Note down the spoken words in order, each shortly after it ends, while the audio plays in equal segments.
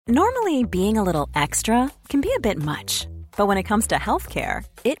Normally, being a little extra can be a bit much, but when it comes to healthcare,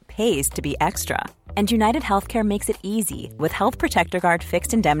 it pays to be extra. And United Healthcare makes it easy with Health Protector Guard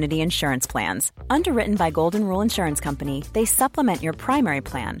fixed indemnity insurance plans. Underwritten by Golden Rule Insurance Company, they supplement your primary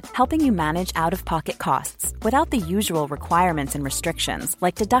plan, helping you manage out-of-pocket costs without the usual requirements and restrictions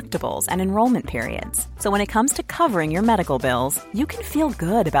like deductibles and enrollment periods. So when it comes to covering your medical bills, you can feel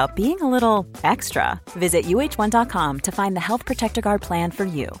good about being a little extra. Visit uh1.com to find the Health Protector Guard plan for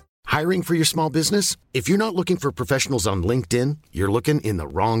you. Hiring for your small business? If you're not looking for professionals on LinkedIn, you're looking in the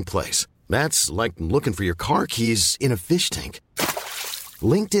wrong place. That's like looking for your car keys in a fish tank.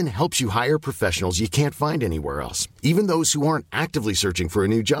 LinkedIn helps you hire professionals you can't find anywhere else, even those who aren't actively searching for a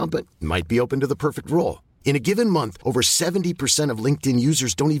new job but might be open to the perfect role. In a given month, over 70% of LinkedIn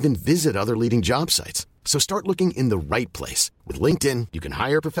users don't even visit other leading job sites. So start looking in the right place. With LinkedIn, you can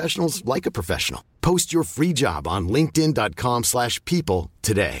hire professionals like a professional. Post your free job on linkedin.com/people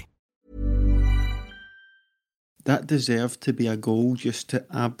today. That deserved to be a goal just to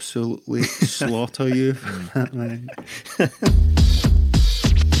absolutely slaughter you.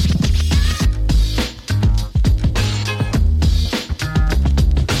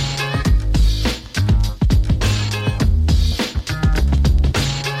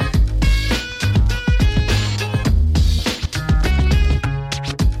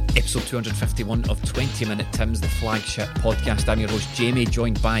 Episode 251 of 20 Minute Tims, the flagship podcast. I'm your host Jamie,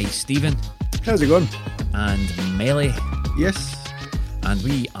 joined by Stephen. How's it going? And Melly. Yes. And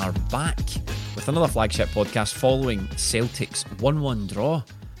we are back with another flagship podcast following Celtic's 1-1 draw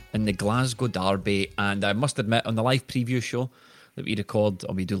in the Glasgow Derby. And I must admit, on the live preview show that we record,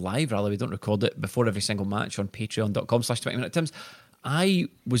 or we do live rather, we don't record it before every single match on patreon.com/20minutetims, I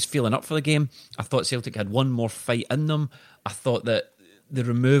was feeling up for the game. I thought Celtic had one more fight in them. I thought that the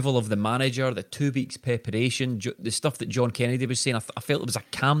removal of the manager, the 2 weeks preparation, the stuff that John Kennedy was saying, I felt there was a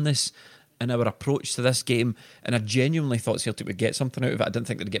calmness in our approach to this game, and I genuinely thought Celtic would get something out of it. I didn't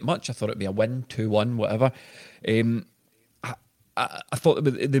think they'd get much. I thought it'd be a win, 2-1, whatever. I thought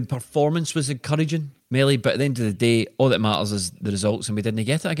the performance was encouraging, Melly, but at the end of the day, all that matters is the results, and we didn't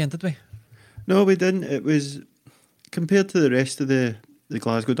get it again, did we? No, we didn't. It was, compared to the rest of the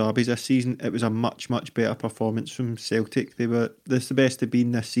Glasgow derbies this season, it was a much, much better performance from Celtic. This the best they've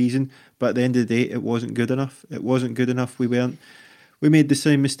been this season, but at the end of the day, it wasn't good enough. It wasn't good enough. We made the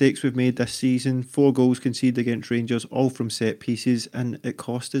same mistakes we've made this season. 4 goals conceded against Rangers, all from set pieces, and it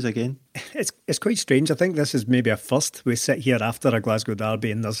cost us again. It's quite strange. I think this is maybe a first. We sit here after a Glasgow derby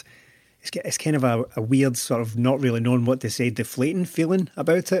and it's kind of a weird sort of not really knowing what to say, deflating feeling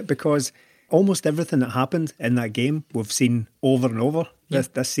about it, because almost everything that happened in that game we've seen over and over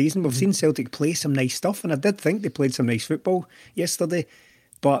this season. We've seen Celtic play some nice stuff, and I did think they played some nice football yesterday,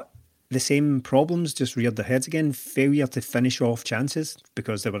 but the same problems just reared their heads again. Failure to finish off chances,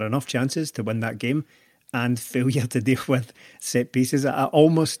 because there were enough chances to win that game, and failure to deal with set pieces. I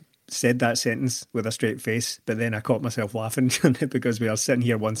almost said that sentence with a straight face, but then I caught myself laughing because we are sitting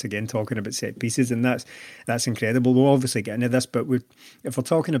here once again talking about set pieces, and that's incredible. We'll obviously get into this, but if we're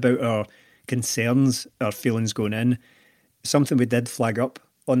talking about our concerns, our feelings going in, something we did flag up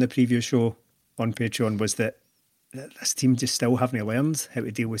on the preview show on Patreon was that this team just still haven't learned how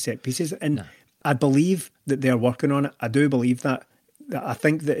to deal with set pieces, and I believe that they're working on it. I do believe that. I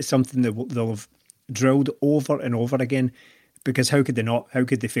think that it's something that they'll have drilled over and over again, because how could they not? How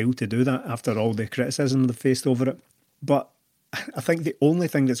could they fail to do that after all the criticism they've faced over it? But I think the only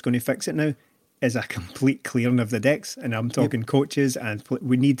thing that's going to fix it now is a complete clearing of the decks, and I'm talking coaches, and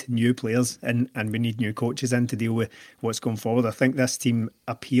we need new players and we need new coaches in to deal with what's going forward. I think this team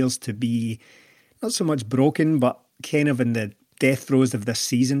appears to be not so much broken, but kind of in the death throes of this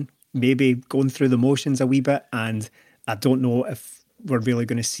season, maybe going through the motions a wee bit, and I don't know if we're really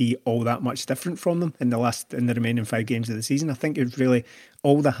going to see all that much different from them in the remaining 5 games of the season. I think it's really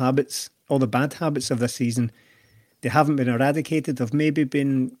all the bad habits of this season, they haven't been eradicated. They've maybe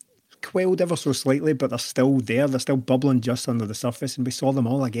been quelled ever so slightly, but they're still there. They're still bubbling just under the surface, and we saw them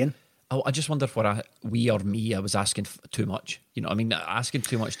all again. I just wonder if I was asking too much. You know, I mean, asking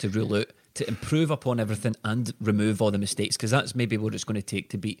too much to rule out, to improve upon everything and remove all the mistakes, because that's maybe what it's going to take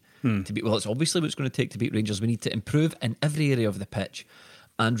to beat. Well, it's obviously what it's going to take to beat Rangers. We need to improve in every area of the pitch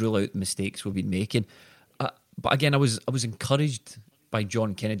and rule out the mistakes we've been making. But again, I was encouraged by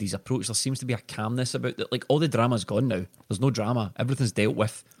John Kennedy's approach. There seems to be a calmness about that. Like, all the drama's gone now. There's no drama. Everything's dealt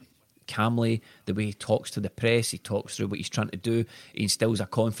with calmly. The way he talks to the press, he talks through what he's trying to do, he instills a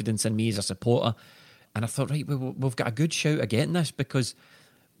confidence in me as a supporter, and I thought, right, we've got a good shout at getting this, because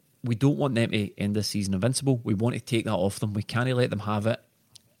we don't want them to end this season invincible. We want to take that off them. We can't let them have it.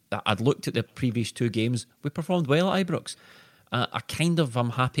 I'd looked at the previous 2 games. We performed well at Ibrox, I'm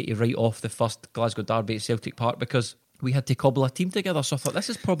happy to write off the first Glasgow derby at Celtic Park because we had to cobble a team together. So I thought this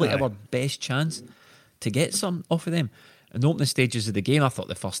is probably our best chance to get some off of them. In the opening stages of the game, I thought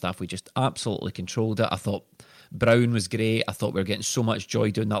the first half we just absolutely controlled it. I thought Brown was great. I thought we were getting so much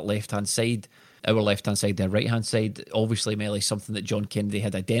joy doing that left-hand side. Our left-hand side, their right-hand side. Obviously, Melly, something that John Kennedy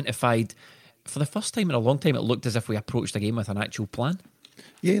had identified. For the first time in a long time, it looked as if we approached the game with an actual plan.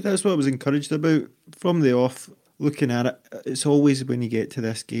 Yeah, that's what I was encouraged about. From the off, looking at it, it's always when you get to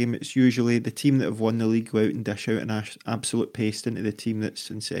this game, it's usually the team that have won the league go out and dish out an absolute paste into the team that's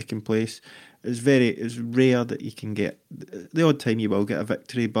in second place. It's rare that you can get, the odd time you will get a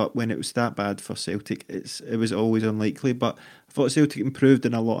victory, but when it was that bad for Celtic, it was always unlikely. But I thought Celtic improved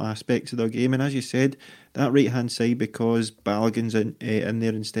in a lot of aspects of their game, and as you said, that right hand side, because Balogun's in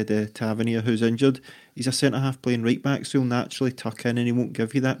there instead of Tavernier, who's injured, he's a centre half playing right back, so he'll naturally tuck in and he won't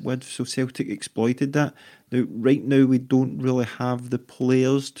give you that width. So Celtic exploited that. Now, right now, we don't really have the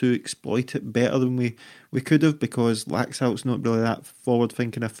players to exploit it better than we could have, because Laxalt's not really that forward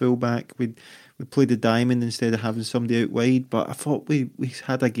thinking a fullback. We played the diamond instead of having somebody out wide, but I thought we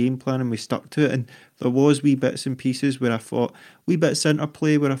had a game plan and we stuck to it, and there was wee bits and pieces where I thought, wee bit of centre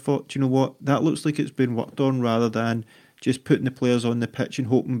play where I thought, do you know what, that looks like it's been worked on, rather than just putting the players on the pitch and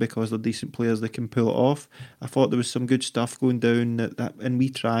hoping because they're decent players they can pull it off. I thought there was some good stuff going down that in wee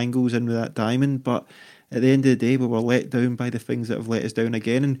triangles in with that diamond, but at the end of the day we were let down by the things that have let us down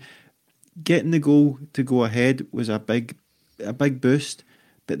again, and getting the goal to go ahead was a big boost.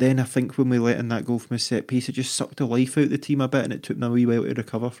 But then I think when we let in that goal from a set piece, it just sucked the life out of the team a bit, and it took them a wee while to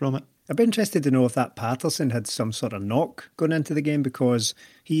recover from it. I'd be interested to know if that Patterson had some sort of knock going into the game, because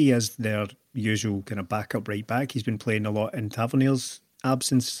he is their usual kind of backup right back. He's been playing a lot in Tavernier's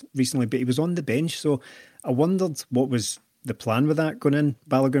absence recently, but he was on the bench. So I wondered what was the plan with that going in,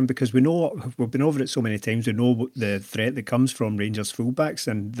 Balogun, because we've been over it so many times. We know the threat that comes from Rangers fullbacks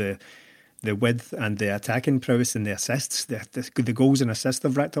and the width and the attacking prowess and the assists, the goals and assists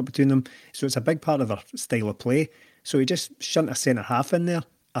they've racked up between them. So it's a big part of their style of play. So he just shunned a centre half in there.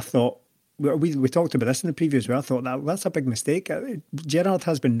 I thought, we talked about this in the preview as well, I thought that's a big mistake. Gerrard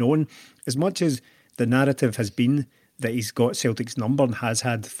has been known, as much as the narrative has been that he's got Celtic's number and has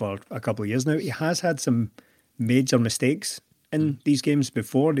had for a couple of years now, he has had some major mistakes in these games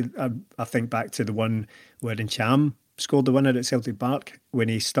before. I think back to the one where Ncham scored the winner at Celtic Park when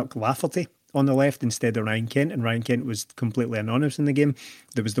he stuck Lafferty on the left instead of Ryan Kent, and Ryan Kent was completely anonymous in the game.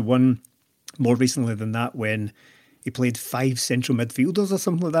 There was the one more recently than that when he played 5 central midfielders or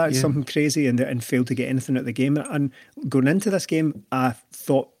something like that, something crazy, and failed to get anything out of the game. And going into this game, I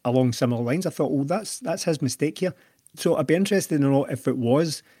thought along similar lines. I thought, oh, that's his mistake here. So I'd be interested to know if it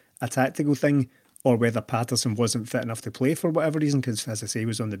was a tactical thing or whether Patterson wasn't fit enough to play for whatever reason, because, as I say, he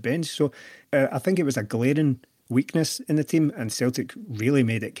was on the bench. So I think it was a glaring weakness in the team, and Celtic really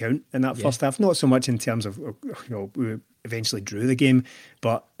made it count in that first half. Not so much in terms of, we eventually drew the game,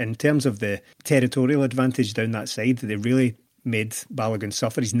 but in terms of the territorial advantage down that side, they really made Balogun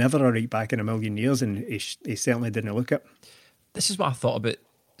suffer. He's never a right back in a million years, and he certainly didn't look it. This is what I thought about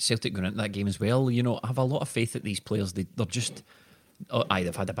Celtic going into that game as well. I have a lot of faith that these players, they're just,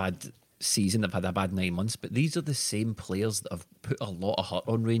 they've had a bad season, they've had a bad 9 months, but these are the same players that have put a lot of hurt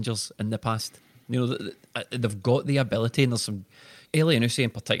on Rangers in the past. They've got the ability, and there's some Elyounoussi in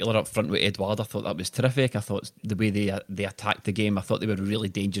particular up front with Edouard. I thought that was terrific. I thought the way they attacked the game, I thought they were a really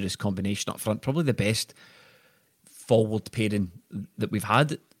dangerous combination up front. Probably the best forward pairing that we've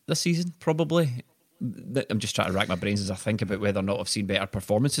had this season, probably. I'm just trying to rack my brains as I think about whether or not I've seen better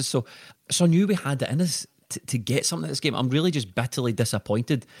performances. So I knew we had it in us to get something at this game. I'm really just bitterly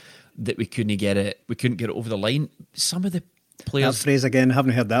disappointed that we couldn't get it over the line. Some of the players, that phrase again,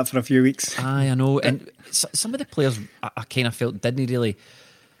 haven't heard that for a few weeks. I know, and some of the players I kind of felt didn't really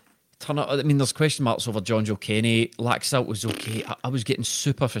turn up. I mean, there's question marks over John Joe Kenny. Laxalt was okay. I was getting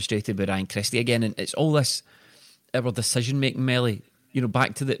super frustrated with Ryan Christie again, and it's all this our decision making, Melly.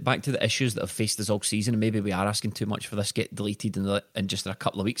 Back to the issues that have faced us all season, and maybe we are asking too much for this to get deleted in just a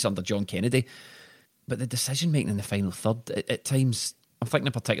couple of weeks under John Kennedy. But the decision making in the final third, at times, I'm thinking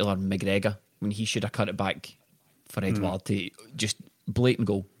in particular McGregor, when he should have cut it back for Edouard to just blatant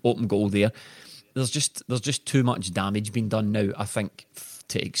goal, open goal there. There's just too much damage being done now, I think,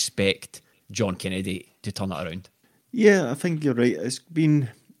 to expect John Kennedy to turn it around. Yeah, I think you're right. It's been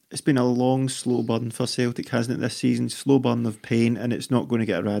a long, slow burn for Celtic, hasn't it, this season? Slow burn of pain, and it's not going to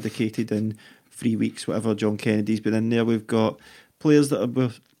get eradicated in 3 weeks, whatever John Kennedy's been in there. We've got players that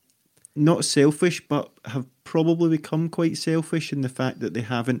are not selfish, but have probably become quite selfish in the fact that they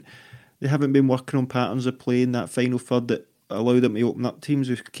haven't been working on patterns of play in that final third that allow them to open up teams.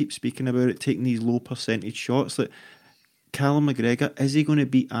 We keep speaking about it, taking these low percentage shots. Like, Callum McGregor, is he going to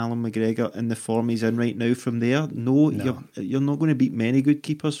beat Alan McGregor in the form he's in right now from there? No. You're not going to beat many good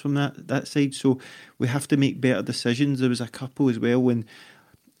keepers from that side, so we have to make better decisions. There was a couple as well when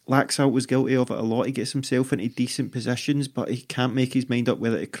Laxalt was guilty of it a lot. He gets himself into decent positions, but he can't make his mind up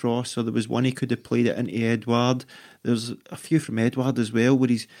whether to cross, or there was one he could have played it into Edouard. There's a few from Edouard as well where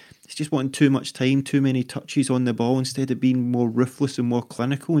he's just wanting too much time, too many touches on the ball instead of being more ruthless and more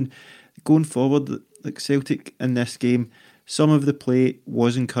clinical. And going forward, like Celtic in this game, some of the play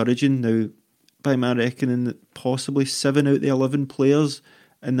was encouraging. Now, by my reckoning, that possibly 7 out of the 11 players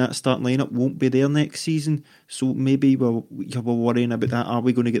in that starting lineup won't be there next season. So maybe we're worrying about that. Are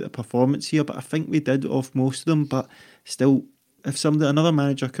we going to get the performance here? But I think we did off most of them. But still, if another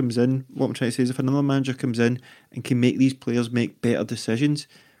manager comes in, what I'm trying to say is if another manager comes in and can make these players make better decisions,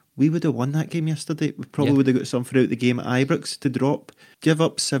 we would have won that game yesterday. We probably would have got something out of the game at Ibrox. To give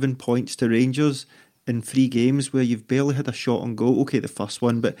up 7 points to Rangers in 3 games where you've barely had a shot on goal. Okay, the first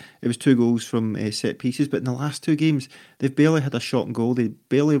one, but it was 2 goals from set pieces. But in the last 2 games, they've barely had a shot on goal. They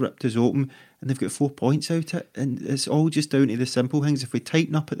barely ripped us open, and they've got 4 points out of it. And it's all just down to the simple things. If we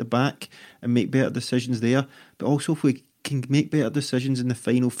tighten up at the back and make better decisions there, but also if we can make better decisions in the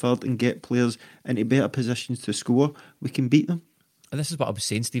final third and get players into better positions to score, we can beat them. And this is what I was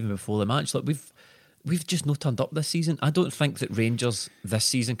saying, Stephen, before the match. Look, we've just not turned up this season. I don't think that Rangers this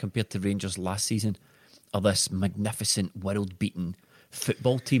season compared to Rangers last season are this magnificent, world-beaten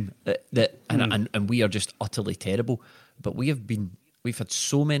football team and we are just utterly terrible. But we've had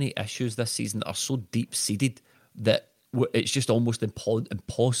so many issues this season that are so deep-seated that it's just almost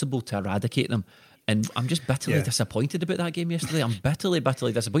impossible to eradicate them. And I'm just bitterly disappointed about that game yesterday. I'm bitterly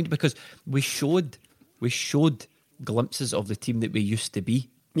disappointed because we showed glimpses of the team that we used to be.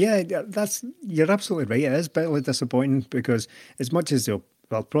 Yeah, you're absolutely right. It is bitterly disappointing because as much as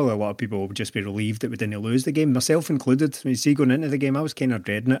probably a lot of people will just be relieved that we didn't lose the game, myself included. I mean, see, going into the game, I was kind of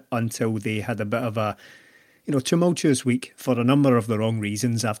dreading it until they had a bit of a tumultuous week for a number of the wrong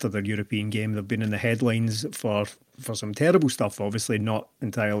reasons after their European game. They've been in the headlines for some terrible stuff, obviously not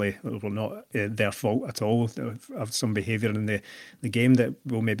entirely, not their fault at all, of some behaviour in the game that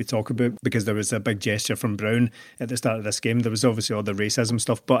we'll maybe talk about, because there was a big gesture from Brown at the start of this game. There was obviously all the racism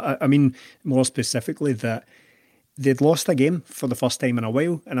stuff, but I mean more specifically that they'd lost a game for the first time in a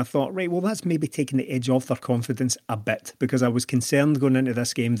while, and I thought, right, well, that's maybe taking the edge off their confidence a bit, because I was concerned going into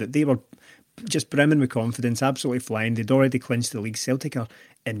this game that they were just brimming with confidence, absolutely flying. They'd already clinched the league. Celtic are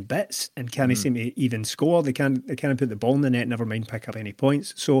in bits and can't seem to even score. They can't put the ball in the net, never mind pick up any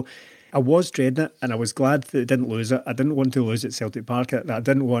points. So I was dreading it, and I was glad that they didn't lose it. I didn't want to lose at Celtic Park. I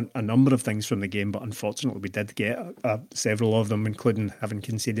didn't want a number of things from the game, but unfortunately we did get several of them, including having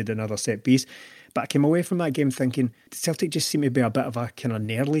conceded another set piece. But I came away from that game thinking Celtic just seem to be a bit of a kind of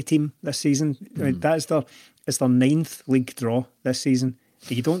nearly team this season. It's their 9th league draw this season.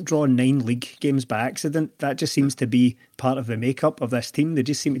 You don't draw 9 league games by accident. That just seems to be part of the makeup of this team. They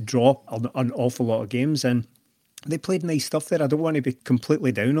just seem to draw an awful lot of games, and they played nice stuff there. I don't want to be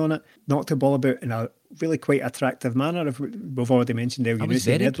completely down on it. Knocked the ball about in a really quite attractive manner. We've already mentioned El Younousi. I was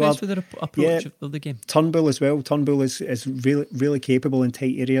very impressed with their approach of the game. Turnbull as well. Turnbull is really, really capable in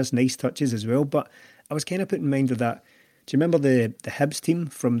tight areas, nice touches as well. But I was kind of put in mind of that. Do you remember the Hibs team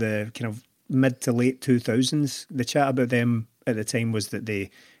from the kind of mid to late 2000s? The chat about them at the time was that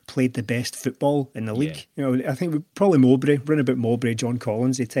they played the best football in the league. I think probably Mowbray, round about Mowbray, John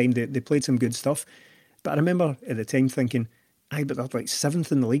Collins, the time they played some good stuff. But I remember at the time thinking, but they're like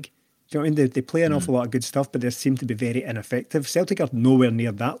 7th in the league. Do you know what I mean? They play an awful lot of good stuff, but they seem to be very ineffective. Celtic are nowhere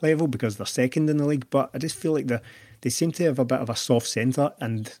near that level because they're 2nd in the league, but I just feel like they seem to have a bit of a soft centre,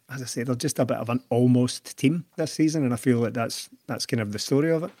 and as I say, they're just a bit of an almost team this season, and I feel like that's kind of the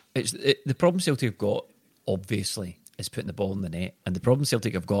story of it. The problem Celtic have got, obviously, is putting the ball in the net, and the problem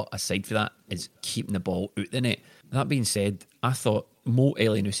Celtic have got aside for that is keeping the ball out the net. That being said, I thought Mo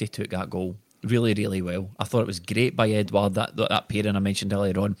Elyounoussi took that goal really, really well. I thought it was great by Edouard, that pairing I mentioned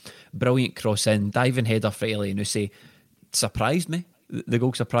earlier on. Brilliant cross in, diving header for Elyounoussi. Surprised me. The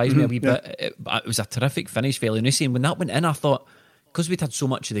goal surprised me a wee bit. It was a terrific finish for Elyounoussi, and when that went in, I thought, because we'd had so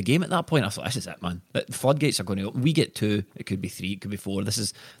much of the game at that point, I thought, this is it, man. The floodgates are going to open. We get 2, it could be 3, it could be 4. This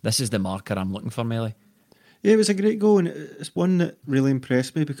is the marker I'm looking for, Melly. Yeah, it was a great goal, and it's one that really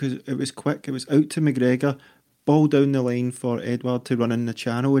impressed me because it was quick. It was out to McGregor, ball down the line for Edouard to run in the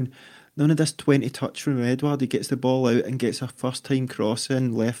channel, and none of this 20 touch from Edouard. He gets the ball out and gets a first time cross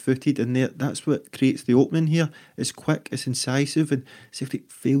in, left footed, and that's what creates the opening here. It's quick, it's incisive, and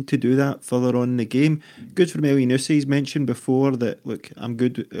Celtic failed to do that further on in the game. Good for Elyounoussi. He's mentioned before that, look, I'm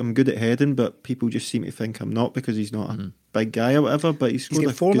good at heading, but people just seem to think I'm not because he's not a big guy or whatever. But he's scored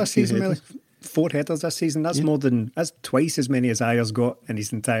got 4 this season, Melly. 4 headers this season. That's that's twice as many as Ayers got in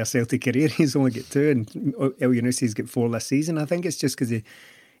his entire Celtic career. He's only got 2, and Elyounousie's got 4 this season. I think it's just because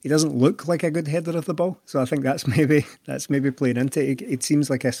he doesn't look like a good header of the ball. So I think that's maybe playing into it. It seems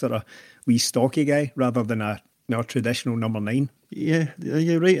like a sort of wee stocky guy rather than a traditional number 9. Yeah,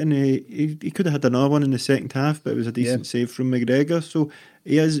 you're right. And he could have had another one in the second half, but it was a decent save from McGregor. So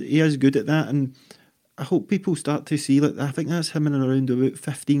he is good at that, and I hope people start to see, like, I think that's him in around about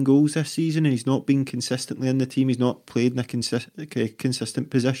 15 goals this season, and he's not been consistently in the team. He's not played in a consistent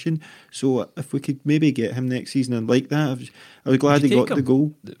position. So if we could maybe get him next season and like that, I was glad he got the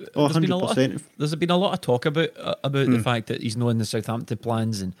goal. 100%. There's been a lot of talk about the fact that he's not in the Southampton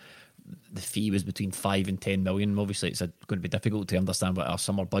plans, and the fee was between 5 and 10 million. Obviously, it's going to be difficult to understand what our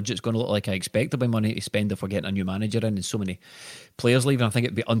summer budget's going to look like. I expect there'll be money to spend if we're getting a new manager in and so many players leaving. I think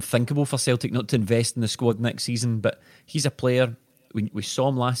it'd be unthinkable for Celtic not to invest in the squad next season. But he's a player. We saw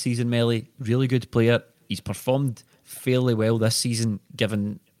him last season, Melly. Really good player. He's performed fairly well this season,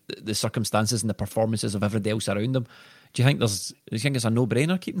 given the circumstances and the performances of everybody else around him. Do you think it's a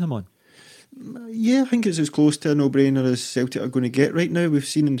no-brainer keeping him on? Yeah, I think it's as close to a no-brainer as Celtic are going to get right now. We've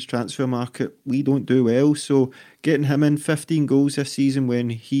seen in the transfer market we don't do well, so getting him in 15 goals this season when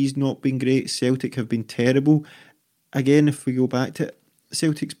he's not been great. Celtic have been terrible. Again, if we go back to it,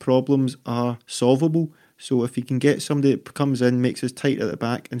 Celtic's problems are solvable. So if you can get somebody that comes in, makes us tight at the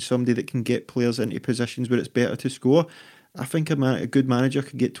back, and somebody that can get players into positions where it's better to score, I think a good manager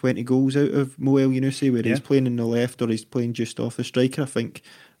could get 20 goals out of Mo Elyounoussie, where he's playing in the left or he's playing just off the striker. I think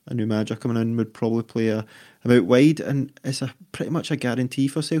a new manager coming in would probably play him out wide, and it's pretty much a guarantee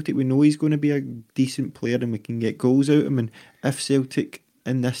for Celtic. We know he's going to be a decent player and we can get goals out of him, and if Celtic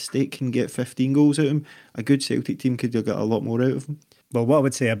in this state can get 15 goals out of him, a good Celtic team could get a lot more out of him. Well, what I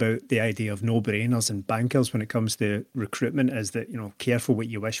would say about the idea of no-brainers and bankers when it comes to recruitment is that, careful what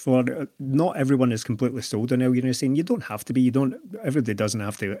you wish for. Not everyone is completely sold on Elyounoussie, and you don't have to be. Everybody doesn't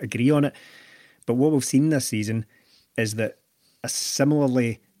have to agree on it. But what we've seen this season is that a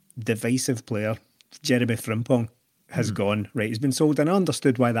similarly divisive player, Jeremy Frimpong, has gone, right, he's been sold, and I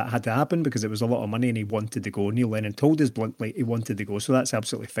understood why that had to happen because it was a lot of money and he wanted to go. Neil Lennon told us bluntly he wanted to go, so that's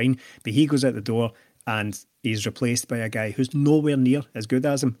absolutely fine. But he goes out the door and he's replaced by a guy who's nowhere near as good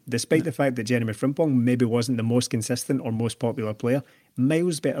as him, despite the fact that Jeremy Frimpong maybe wasn't the most consistent or most popular player.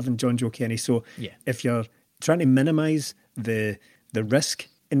 Miles better than John Joe Kenny. So if you're trying to minimise the risk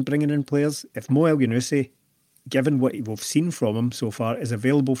in bringing in players, if Mo Elyounoussie, given what we've seen from him so far, is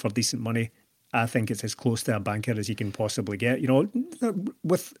available for decent money, I think it's as close to a banker as you can possibly get.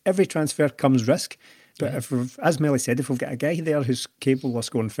 With every transfer comes risk. But as Melly said, if we've got a guy there who's capable of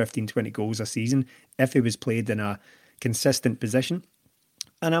scoring 15, 20 goals a season, if he was played in a consistent position,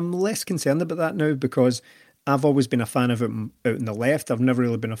 and I'm less concerned about that now because I've always been a fan of him out in the left. I've never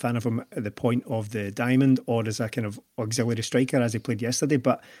really been a fan of him at the point of the diamond or as a kind of auxiliary striker as he played yesterday,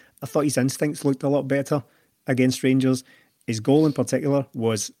 but I thought his instincts looked a lot better against Rangers. His goal in particular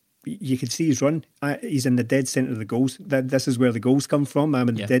was, you could see his run. He's in the dead centre of the goals. This is where the goals come from. I'm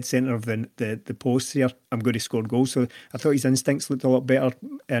in the dead centre of the posts here. I'm going to score goals. So I thought his instincts looked a lot better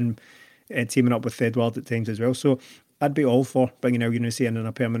and teaming up with Edouard at times as well. So I'd be all for bringing Elyounoussie in on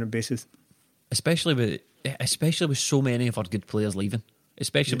a permanent basis. Especially with so many of our good players leaving.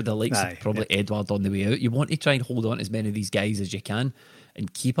 Especially with the likes of probably Edouard on the way out. You want to try and hold on to as many of these guys as you can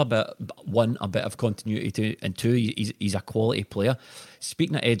and keep a bit of continuity and two, he's a quality player.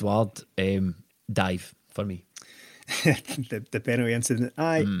 Speaking of Edouard, dive for me. the penalty incident.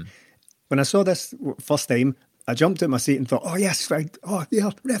 When I saw this first time, I jumped out my seat and thought, oh yes, right, oh yeah,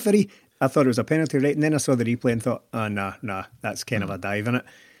 referee. I thought it was a penalty, right? And then I saw the replay and thought, oh nah, that's kind of a dive, innit?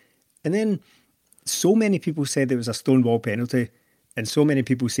 And then so many people said it was a stonewall penalty. And so many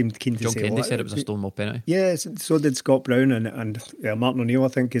people seemed keen to say... John Kennedy said it was a stonewall penalty. Yeah, so did Scott Brown and Martin O'Neill, I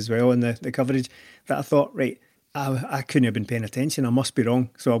think, as well, in the coverage. That I thought, right, I couldn't have been paying attention. I must be wrong.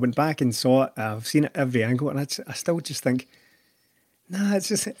 So I went back and saw it. I've seen it every angle, and I still just think, nah, it's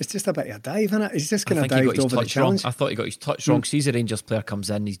just a bit of a dive, isn't it? He's just kind of dived over the challenge. I thought he got his touch wrong. Sees a Rangers player comes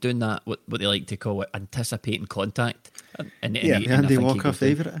in, he's doing that, what they like to call it, anticipating contact. Andy Walker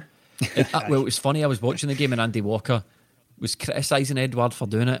favourite. Well, it was funny, I was watching the game and Andy Walker was criticising Edouard for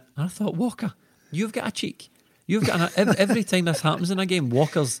doing it. And I thought, Walker, you've got a cheek. You've got every time this happens in a game,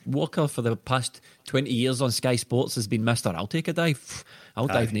 Walker for the past 20 years on Sky Sports has been Mr. I'll take a dive. I'll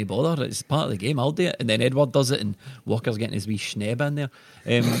dive, no bother. It's part of the game. I'll do it. And then Edouard does it and Walker's getting his wee schneb in there.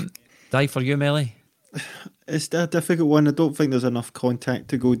 Dive for you, Melly? It's a difficult one. I don't think there's enough contact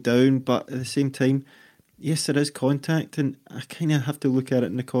to go down, but at the same time, yes, there is contact, and I kind of have to look at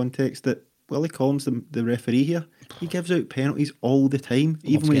it in the context that Willie Collins, the referee here, he gives out penalties all the time,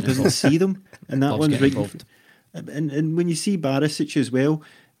 even Loves when he getting doesn't see them. And that Loves one's getting right. involved. And when you see Barisic as well,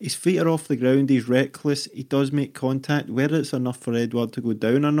 his feet are off the ground, he's reckless, he does make contact. Whether it's enough for Edward to go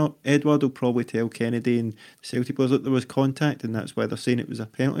down or not, Edward will probably tell Kennedy and the Celtic players that there was contact, and that's why they're saying it was a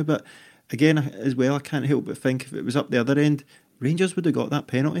penalty. But again, as well, I can't help but think if it was up the other end, Rangers would have got that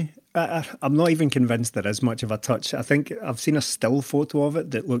penalty. I'm not even convinced there is much of a touch. I think I've seen a still photo of it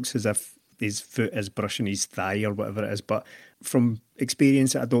that looks as if his foot is brushing his thigh or whatever it is, but from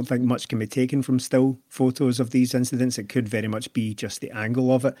experience I don't think much can be taken from still photos of these incidents. It could very much be just the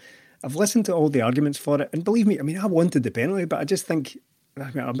angle of it. I've listened to all the arguments for it, and believe me, I mean, I wanted the penalty, but I just think,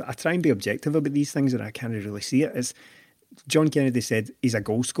 I try and be objective about these things and I can't really see it. It's John Kennedy said he's a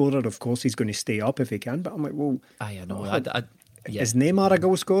goal scorer, of course he's going to stay up if he can, but I'm like, well, I know. Yeah. Is Neymar a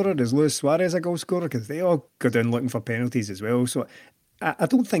goal scorer? Is Luis Suarez a goal scorer? Because they all go down looking for penalties as well. So I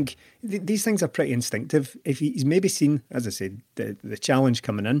don't think these things are pretty instinctive. If he's maybe seen, as I said, the challenge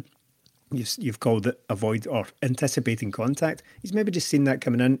coming in, you've called it avoid or anticipating contact. He's maybe just seen that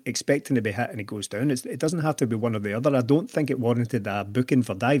coming in, expecting to be hit, and he goes down. It doesn't have to be one or the other. I don't think it warranted a booking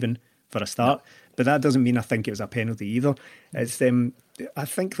for diving for a start, but that doesn't mean I think it was a penalty either. It's I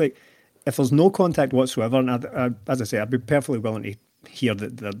think like if there's no contact whatsoever, and as I say, I'd be perfectly willing to hear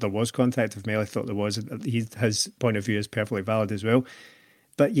that there was contact if Melly thought there was. His point of view is perfectly valid as well.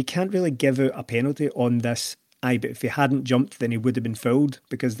 But you can't really give out a penalty on this. But if he hadn't jumped, then he would have been fouled,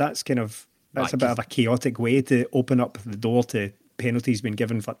 because that's a bit of a chaotic way to open up the door to penalties being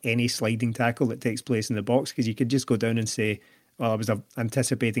given for any sliding tackle that takes place in the box, because you could just go down and say, well, I was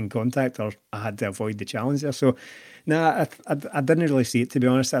anticipating contact, or I had to avoid the challenge there. So, I didn't really see it, to be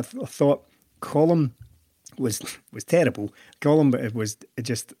honest. I thought Colm was terrible. Colm was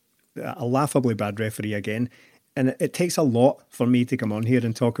just a laughably bad referee again. And it takes a lot for me to come on here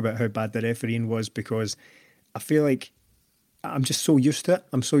and talk about how bad the refereeing was, because I feel like I'm just so used to it.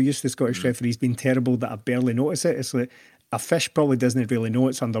 I'm so used to Scottish referees being terrible that I barely notice it. It's like a fish probably doesn't really know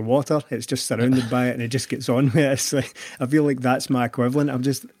it's underwater. It's just surrounded by it and it just gets on with it. It's like, I feel like that's my equivalent. I'm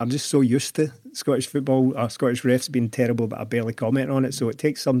just so used to Scottish football or Scottish refs being terrible that I barely comment on it. So it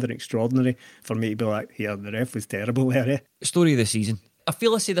takes something extraordinary for me to be like, here, the ref was terrible there. Eh? Story of the season. I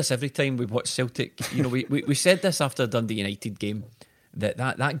feel I say this every time we watch Celtic. You know, we said this after the Dundee United game,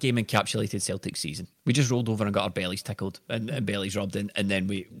 that game encapsulated Celtic's season. We just rolled over and got our bellies tickled and bellies rubbed in, and then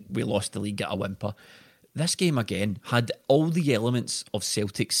we lost the league at a whimper. This game again had all the elements of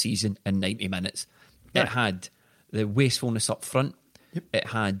Celtic's season in 90 minutes. It had the wastefulness up front. Yep. It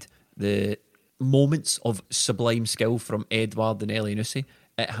had the moments of sublime skill from Edouard and Elyounoussi.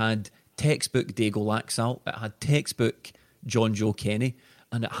 It had textbook Dago Laxalt. It had textbook John Joe Kenny,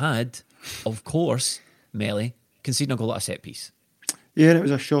 and it had, of course, Melly conceding a goal at a set piece. Yeah, and it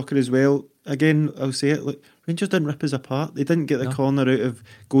was a shocker as well. Again, I'll say it, look, Rangers didn't rip us apart. They didn't get the corner out of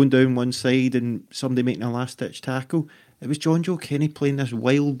going down one side and somebody making a last-ditch tackle. It was John Joe Kenny playing this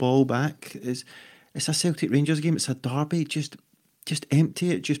wild ball back. It's a Celtic Rangers game. It's a derby. Just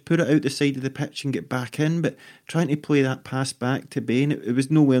empty it. Just put it out the side of the pitch and get back in. But trying to play that pass back to Bain, it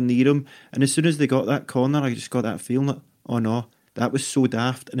was nowhere near him. And as soon as they got that corner, I just got that feeling that, oh no, that was so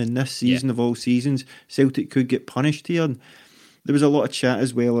daft. And in this season of all seasons, Celtic could get punished here. And there was a lot of chat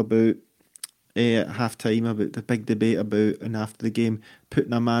as well about at half-time, about the big debate about, and after the game,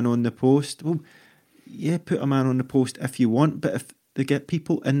 putting a man on the post. Well, yeah, put a man on the post if you want, but if they get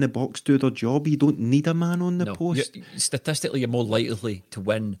people in the box do their job, you don't need a man on the post. Statistically, you're more likely to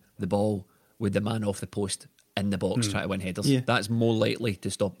win the ball with the man off the post in the box trying to win headers. Yeah. That's more likely to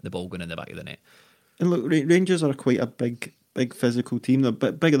stop the ball going in the back of the net. And look, Rangers are quite a big physical team. They're a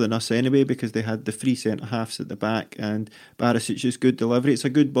bit bigger than us anyway, because they had the three centre-halves at the back, and Barisic's good delivery. It's a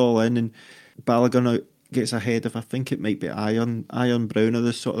good ball in, and Balogun out gets ahead of, I think it might be Iron Brown are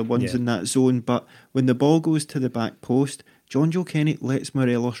the sort of ones in that zone. But when the ball goes to the back post, John Joe Kenny lets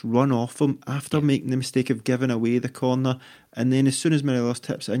Morelos run off him after making the mistake of giving away the corner, and then as soon as Morelos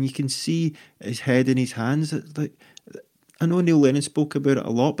tips it in, you can see his head in his hands. Like, I know Neil Lennon spoke about it a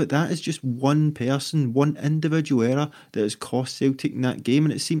lot, but that is just one person, one individual error that has cost Celtic in that game,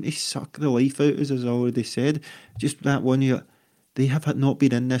 and it seemed to suck the life out, as I already said. Just that one year, they have not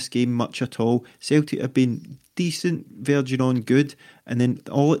been in this game much at all. Celtic have been decent, verging on good, and then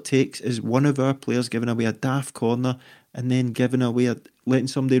all it takes is one of our players giving away a daft corner and then giving away, letting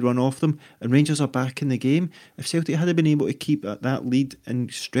somebody run off them, and Rangers are back in the game. If Celtic had been able to keep that lead and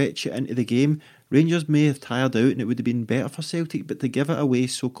stretch it into the game, Rangers may have tired out and it would have been better for Celtic, but to give it away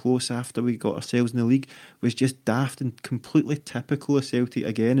so close after we got ourselves in the league was just daft and completely typical of Celtic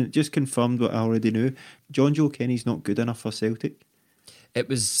again, and it just confirmed what I already knew. John Joe Kenny's not good enough for Celtic. It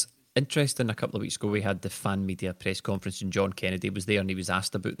was interesting, a couple of weeks ago we had the fan media press conference and John Kennedy was there and he was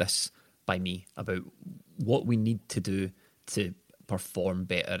asked about this by me, about what we need to do to perform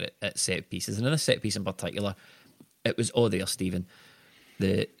better at set pieces. And in a set piece in particular, it was, there, Stephen,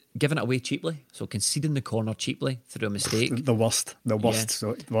 the giving it away cheaply, so conceding the corner cheaply through a mistake. The worst Yeah.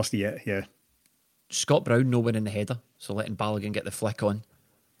 so worst yet, yeah. Scott Brown no winning the header, so letting Balogun get the flick on.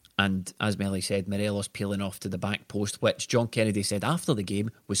 And as Melly said, Morelos peeling off to the back post, which John Kennedy said after the game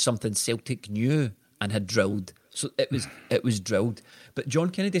was something Celtic knew and had drilled. So it was drilled. But John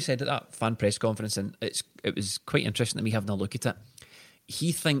Kennedy said at that fan press conference, and it was quite interesting to me having a look at it.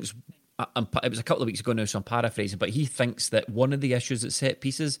 He thinks, it was a couple of weeks ago now, so I'm paraphrasing, but he thinks that one of the issues at set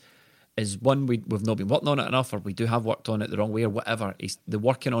pieces is, one, we've not been working on it enough, or we do have worked on it the wrong way, or whatever. The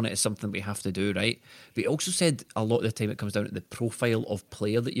working on it is something we have to do, right? But he also said a lot of the time it comes down to the profile of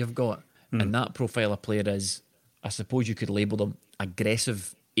player that you've got. And that profile of player is, I suppose you could label them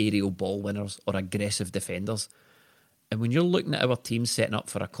aggressive aerial ball winners or aggressive defenders. And when you're looking at our team setting up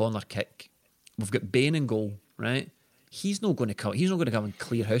for a corner kick, we've got Bain in goal, right? He's not going to come and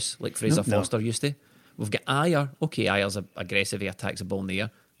clear house like Fraser Foster used to. We've got Ayer. Okay, Ayer's aggressive, he attacks the ball in the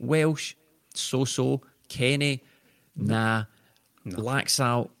air. Welsh, so-so. Kenny, nah.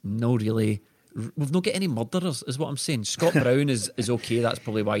 Laxalt, no really. We've not got any murderers, is what I'm saying. Scott Brown is okay. That's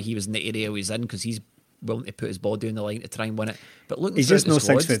probably why he was in the area he's in, because he's willing to put his body on the line to try and win it. But looking, he's just no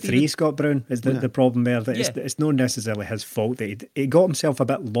squad, 6'3", Scott Brown is the problem there. That it's not necessarily his fault that he got himself a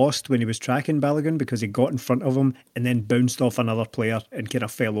bit lost when he was tracking Balogun, because he got in front of him and then bounced off another player and kind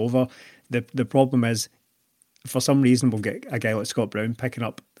of fell over. The problem is, for some reason, we'll get a guy like Scott Brown picking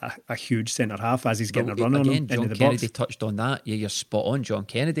up a huge centre half as he's getting a run on him John into the Kennedy box. touched on that. Yeah, you're spot on. John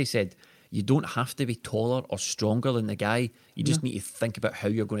Kennedy said you don't have to be taller or stronger than the guy. You just need to think about how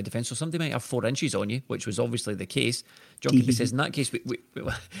you're going to defend. So somebody might have 4 inches on you, which was obviously the case. John Kennedy says in that case,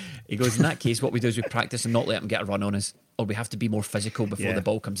 he goes, in that case, what we do is we practice and not let him get a run on us, or we have to be more physical before the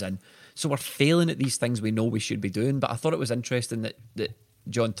ball comes in. So we're failing at these things we know we should be doing. But I thought it was interesting that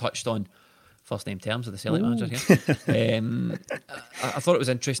John touched on first name terms of the Celtic manager here. I thought it was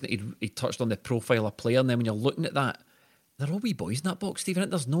interesting that he touched on the profile of player, and then when you're looking at that, they're all wee boys in that box, Stephen.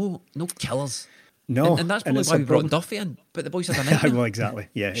 There's no killers. No, and that's probably why we brought Duffy in. But the boys had a nightmare. Well, exactly.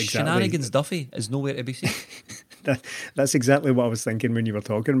 Yeah, exactly. Shenanigans Duffy is nowhere to be seen. That's exactly what I was thinking when you were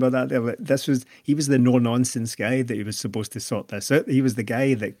talking about that there. He was the no-nonsense guy that he was supposed to sort this out. He was the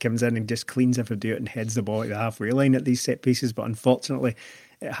guy that comes in and just cleans everybody out and heads the ball at the halfway line at these set pieces, but unfortunately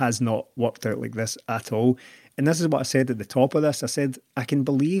it has not worked out like this at all. And this is what I said at the top of this. I said, I can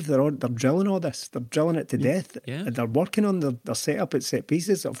believe they're drilling all this. They're drilling it to death. Yeah. They're working on their setup at set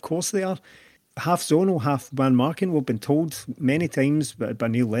pieces. Of course they are. Half zonal, half man marking. We've been told many times by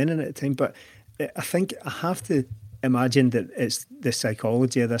Neil Lennon at the time, but I think I have to imagine that it's the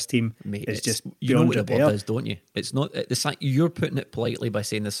psychology of this team. Mate, is just you know beyond what the repair. word is, don't you? It's not you're putting it politely by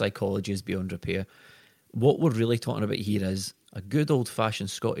saying the psychology is beyond repair. What we're really talking about here is a good old-fashioned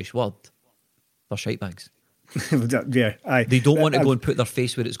Scottish word. They're shitebags. Yeah, aye. They don't want to go and put their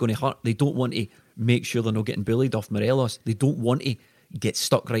face where it's going to hurt. They don't want to make sure they're not getting bullied off Morelos. They don't want to get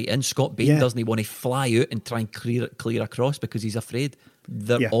stuck right in. Scott Bain doesn't want to fly out and try and clear across because he's afraid.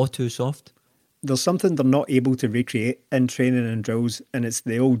 They're all too soft. There's something they're not able to recreate in training and drills, and it's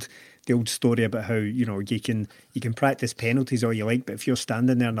the old story about how you can practice penalties all you like, but if you're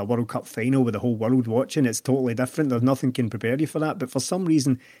standing there in a World Cup final with the whole world watching, it's totally different. There's nothing can prepare you for that. But for some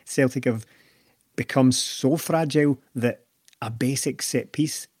reason, Celtic have become so fragile that a basic set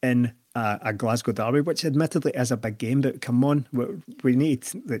piece in a Glasgow derby, which admittedly is a big game, but come on, we need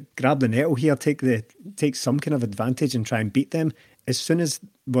to grab the nettle here, take some kind of advantage and try and beat them. As soon as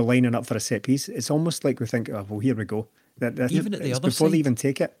we're lining up for a set piece, it's almost like we think, oh, well, here we go. Even at the other before side, they even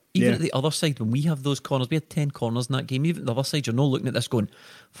take it. Even at the other side, when we have those corners, we had 10 corners in that game. Even at the other side, you're not looking at this going,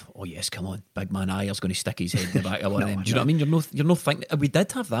 oh yes, come on, big man Ayer's going to stick his head in the back of one of them. Do you know what I mean? You're not thinking. We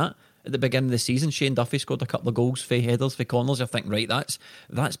did have that at the beginning of the season. Shane Duffy scored a couple of goals for headers, for corners. You're thinking, right, that's.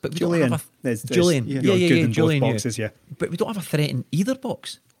 But we Julian. don't have Julian. Julian. Boxes, yeah. But we don't have a threat in either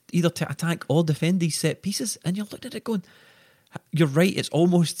box, either to attack or defend these set pieces. And you're looking at it going, you're right. It's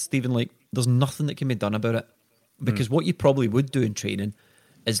almost, Stephen, like there's nothing that can be done about it. Because what you probably would do in training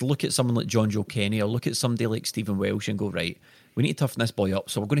is look at someone like John Joe Kenny or look at somebody like Stephen Welsh and go, right, we need to toughen this boy up,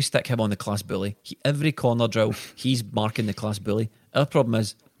 so we're going to stick him on the class bully. Every corner drill, he's marking the class bully. Our problem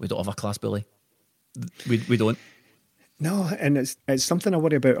is we don't have a class bully. We don't. No, and it's something I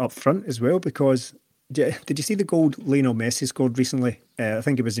worry about up front as well, because did you see the goal Lionel Messi scored recently? I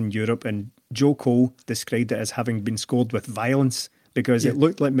think it was in Europe, and Joe Cole described it as having been scored with violence. Because it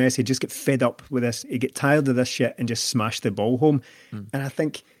looked like Messi just get fed up with this. He get tired of this shit and just smash the ball home. And I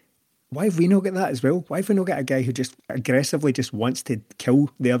think why have we not got that as well? Why have we not got a guy who just aggressively just wants to kill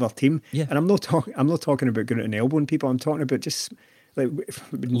the other team? Yeah. And I'm not talking about going out and elbowing people. I'm talking about just like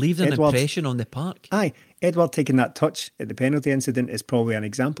leave an impression on the park. Aye, Edward taking that touch at the penalty incident is probably an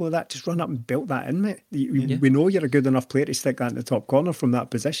example of that. Just run up and belt that in, mate. We know you're a good enough player to stick that in the top corner from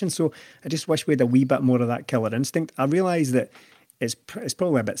that position. So I just wish we had a wee bit more of that killer instinct. I realise that it's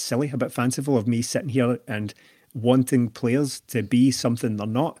probably a bit silly, a bit fanciful of me sitting here and wanting players to be something they're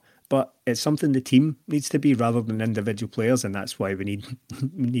not. But it's something the team needs to be rather than individual players, and that's why we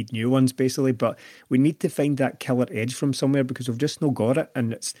need new ones, basically. But we need to find that killer edge from somewhere because we've just not got it.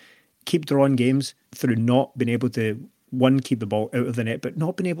 And it's keep drawing games through not being able to, one, keep the ball out of the net, but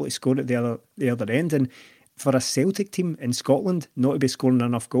not being able to score at the other end. And for a Celtic team in Scotland not to be scoring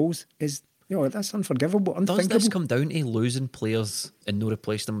enough goals is, that's unforgivable, unthinkable. Does this come down to losing players and no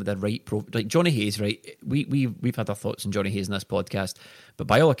replace them with the right like Johnny Hayes, right? We've had our thoughts on Johnny Hayes in this podcast, but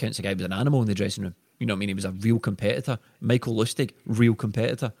by all accounts, the guy was an animal in the dressing room. You know what I mean? He was a real competitor. Michael Lustig, real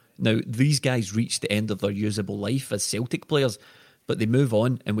competitor. Now, these guys reach the end of their usable life as Celtic players, but they move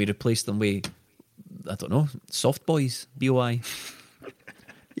on and we replace them with, I don't know, soft boys, BOI.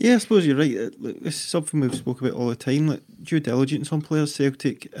 Yeah, I suppose you're right. This is something we've spoken about all the time. Like due diligence on players.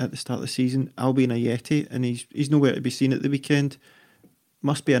 Celtic at the start of the season, Albion Ajeti, and he's nowhere to be seen at the weekend.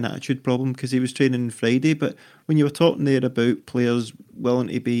 Must be an attitude problem because he was training on Friday. But when you were talking there about players willing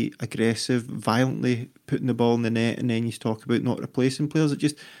to be aggressive, violently putting the ball in the net, and then you talk about not replacing players, it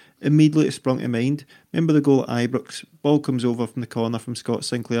just immediately sprung to mind. Remember the goal at Ibrox? Ball comes over from the corner from Scott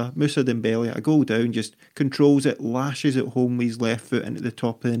Sinclair. Moussa Dembele, a goal down, just controls it, lashes it home with his left foot into the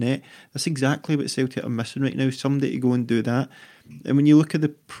top of the net. That's exactly what Celtic are missing right now, somebody to go and do that. And when you look at the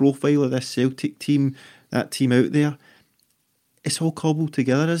profile of this Celtic team, that team out there, it's all cobbled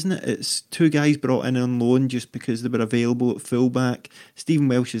together, isn't it? It's two guys brought in on loan just because they were available at fullback. Stephen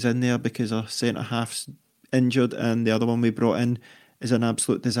Welsh is in there because our centre-half's injured, and the other one we brought in is an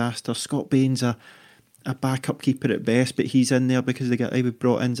absolute disaster. Scott Bain's a backup keeper at best, but he's in there because the guy we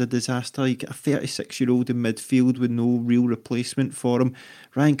brought in is a disaster. You get a 36-year-old in midfield with no real replacement for him.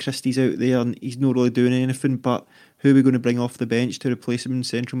 Ryan Christie's out there and he's not really doing anything, but who are we going to bring off the bench to replace him in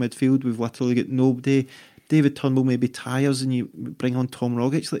central midfield? We've literally got nobody. David Turnbull maybe tires and you bring on Tom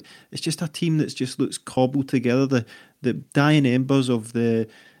Rogic. Like, it's just a team that just looks cobbled together. The dying embers of the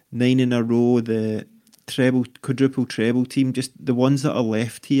 9 in a row, the quadruple treble team, just the ones that are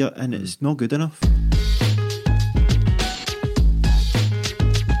left here, and it's not good enough.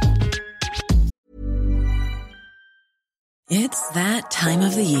 It's that time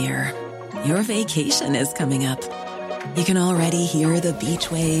of the year. Your vacation is coming up. You can already hear the beach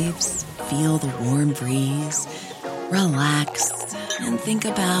waves, feel the warm breeze, relax, and think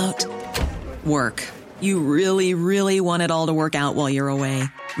about work. You really, really want it all to work out while you're away.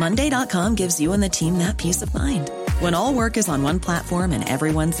 Monday.com gives you and the team that peace of mind. When all work is on one platform and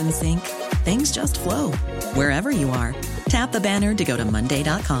everyone's in sync, things just flow. Wherever you are, tap the banner to go to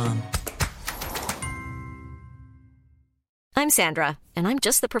Monday.com. I'm Sandra, and I'm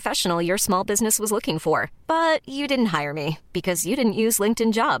just the professional your small business was looking for. But you didn't hire me because you didn't use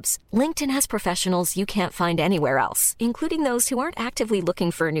LinkedIn Jobs. LinkedIn has professionals you can't find anywhere else, including those who aren't actively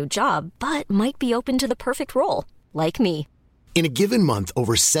looking for a new job, but might be open to the perfect role, like me. In a given month,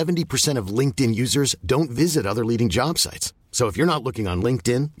 over 70% of LinkedIn users don't visit other leading job sites. So if you're not looking on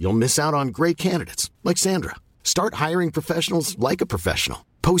LinkedIn, you'll miss out on great candidates like Sandra. Start hiring professionals like a professional.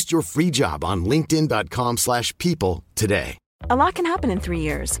 Post your free job on linkedin.com/people today. A lot can happen in 3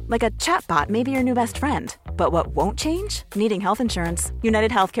 years, like a chatbot may be your new best friend. But what won't change? Needing health insurance. United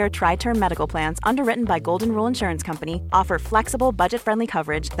Healthcare Tri-Term Medical Plans, underwritten by Golden Rule Insurance Company, offer flexible, budget-friendly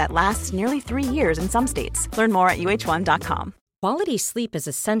coverage that lasts nearly 3 years in some states. Learn more at uh1.com. Quality sleep is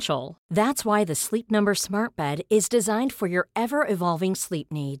essential. That's why the Sleep Number Smart Bed is designed for your ever-evolving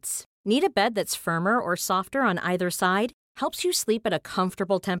sleep needs. Need a bed that's firmer or softer on either side? Helps you sleep at a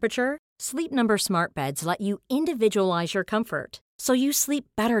comfortable temperature? Sleep Number Smart Beds let you individualize your comfort, so you sleep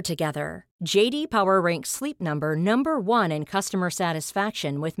better together. J.D. Power ranks Sleep Number number 1 in customer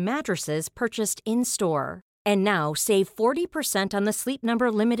satisfaction with mattresses purchased in-store. And now, save 40% on the Sleep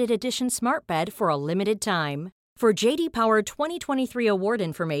Number Limited Edition Smart Bed for a limited time. For J.D. Power 2023 award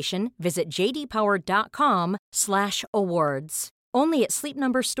information, visit jdpower.com/awards. Only at Sleep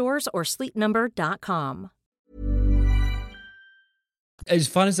Number stores or sleepnumber.com. As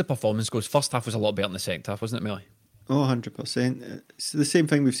far as the performance goes, first half was a lot better than the second half, wasn't it, Millie? Oh, 100%. It's the same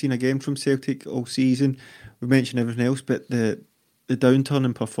thing we've seen again from Celtic all season. We mentioned everything else, but the the downturn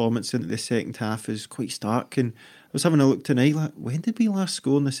in performance into the second half is quite stark. And I was having a look tonight, like, when did we last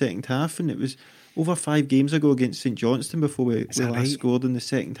score in the second half? And it was over 5 games ago against St Johnstone before we last scored in the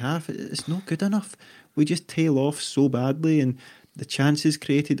second half. It's not good enough. We just tail off so badly, and the chances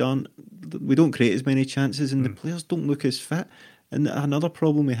created we don't create as many chances, and the players don't look as fit. And another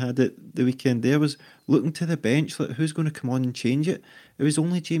problem we had at the weekend there was looking to the bench, like, who's going to come on and change it? It was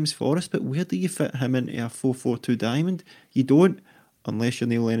only James Forrest, but where do you fit him into a 4-4-2 diamond? You don't, unless you're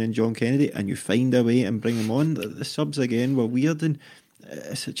Neil Lennon and John Kennedy, and you find a way and bring him on. The subs again were weird, and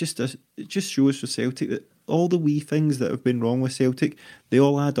it just shows for Celtic that all the wee things that have been wrong with Celtic, they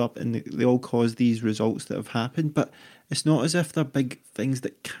all add up and they all cause these results that have happened. But it's not as if they're big things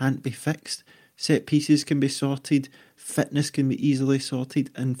that can't be fixed. Set pieces can be sorted, fitness can be easily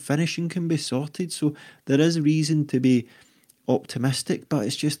sorted, and finishing can be sorted. So there is reason to be optimistic, but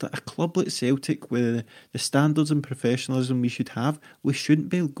it's just that a club like Celtic, with the standards and professionalism we should have, we shouldn't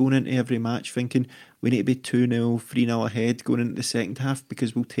be going into every match thinking we need to be 2-0, 3-0 ahead going into the second half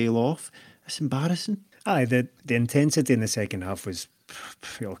because we'll tail off. It's embarrassing. Aye, the intensity in the second half was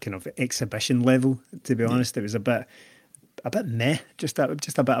kind of exhibition level, to be honest. It was a bit meh, just a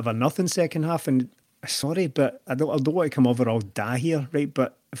bit of a nothing second half. And sorry, but I don't want to come over all da here, right?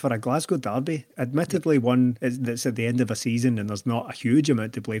 But for a Glasgow derby, admittedly one that's at the end of a season and there's not a huge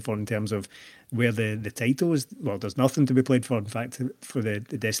amount to play for in terms of where the title is. Well, there's nothing to be played for, in fact, for the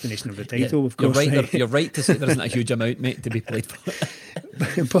destination of the title, of course. You're right, you're right to say there isn't a huge amount, mate, to be played for.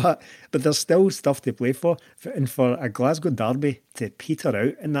 but there's still stuff to play for. And for a Glasgow derby to peter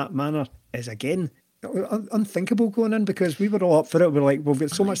out in that manner is, again, unthinkable going in, because we were all up for it. We're like, we've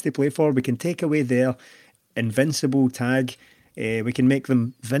got so much to play for. We can take away their invincible tag. We can make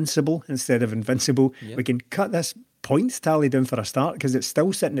them vincible instead of invincible. Yep. We can cut this points tally down for a start, because it's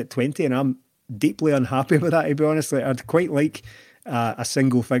still sitting at 20 and I'm deeply unhappy with that, to be honest. Like, I'd quite like a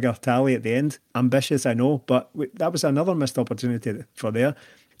single figure tally at the end. Ambitious, I know, but that was another missed opportunity for there.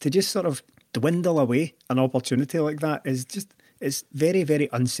 To just sort of dwindle away an opportunity like that is just... It's very, very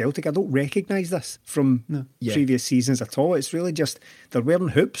un-Celtic. I don't recognise this from previous seasons at all. It's really just, they're wearing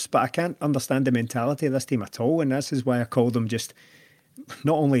hoops, but I can't understand the mentality of this team at all. And this is why I call them just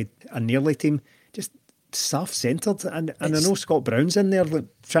not only a nearly team, just self-centred. And I know Scott Brown's in there, like,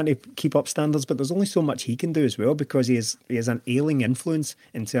 trying to keep up standards, but there's only so much he can do as well, because he has an ailing influence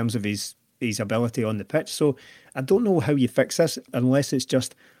in terms of his ability on the pitch. So I don't know how you fix this unless it's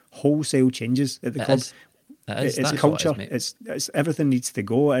just wholesale changes at the club. It's culture. It's everything needs to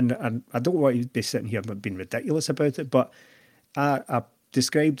go, and I don't want to be sitting here being ridiculous about it, but I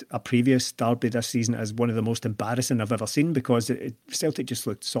described a previous derby this season as one of the most embarrassing I've ever seen, because Celtic just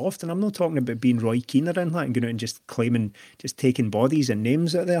looked soft. And I'm not talking about being Roy Keane or anything and going out and just taking bodies and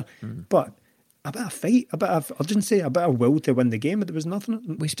names out there, but a bit of fight, a bit of urgency, a bit of will to win the game. But there was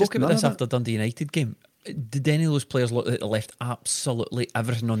nothing. We spoke about this after Dundee United game. Did any of those players look like they left absolutely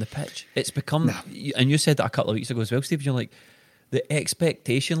everything on the pitch? It's become, and you said that a couple of weeks ago as well, Steve, you're like, the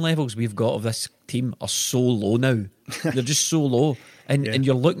expectation levels we've got of this team are so low now. They're just so low. And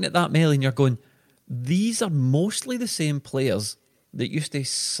you're looking at that, Mel, and you're going, these are mostly the same players that used to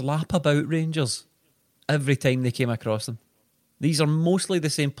slap about Rangers every time they came across them. These are mostly the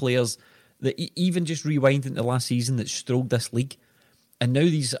same players that even just rewind into last season that stroked this league. And now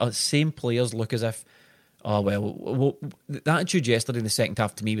these same players look as if, oh, well, the attitude yesterday in the second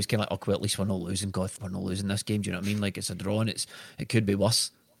half to me was kind of like, oh, well, at least we're not losing. God, we're not losing this game. Do you know what I mean? Like, it's a draw and it could be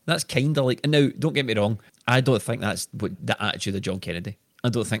worse. That's kind of like, and now, don't get me wrong, I don't think that's the attitude of John Kennedy. I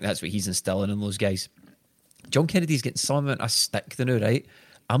don't think that's what he's instilling in those guys. John Kennedy's getting some amount of stick now, right?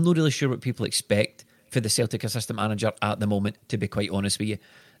 I'm not really sure what people expect for the Celtic assistant manager at the moment, to be quite honest with you.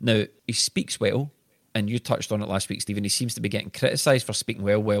 Now, he speaks well. And you touched on it last week, Stephen. He seems to be getting criticised for speaking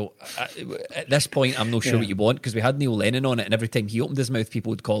well. Well, at this point, I'm not sure what you want, because we had Neil Lennon on it, and every time he opened his mouth, people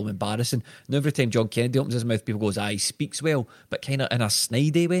would call him embarrassing. Now, every time John Kennedy opens his mouth, people goes, he speaks well, but kind of in a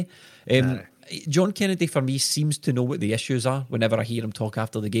snidey way. John Kennedy, for me, seems to know what the issues are whenever I hear him talk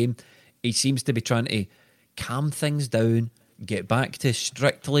after the game. He seems to be trying to calm things down, get back to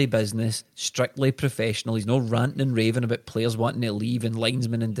strictly business, strictly professional. He's not ranting and raving about players wanting to leave and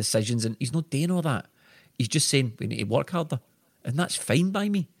linesmen and decisions, and he's not doing all that. He's just saying we need to work harder. And that's fine by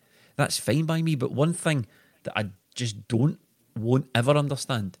me. That's fine by me. But one thing that I just won't ever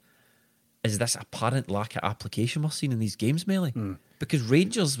understand is this apparent lack of application we're seeing in these games, Melly. Because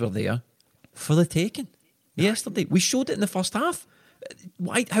Rangers were there for the taking yesterday. We showed it in the first half.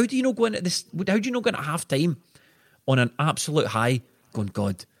 How do you not go into this? How do you not go into half time on an absolute high, going,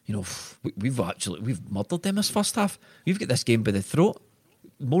 God, you know, we've murdered them this first half. We've got this game by the throat.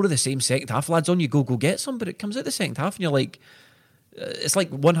 More of the same second half, lads. On you go get some. But it comes out the second half, and you're like, It's like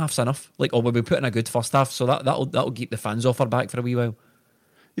one half's enough. Like, we'll be putting a good first half, so that'll keep the fans off our back for a wee while.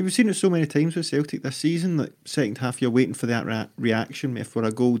 Yeah, we've seen it so many times with Celtic this season. Like second half, you're waiting for that reaction. If we're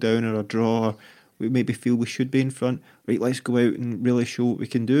a goal down or a draw, or we maybe feel we should be in front. Right, let's go out and really show what we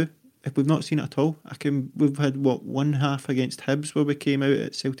can do. If we've not seen it at all, we've had one half against Hibs where we came out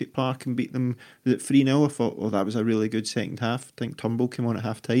at Celtic Park and beat them. Was it 3-0? I thought, that was a really good second half. I think Turnbull came on at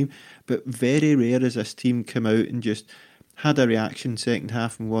half time, but very rare has this team come out and just had a reaction second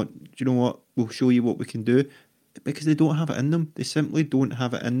half and do you know what? We'll show you what we can do, because they don't have it in them. They simply don't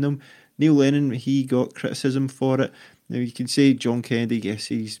have it in them. Neil Lennon, he got criticism for it. Now you can say John Kennedy, yes,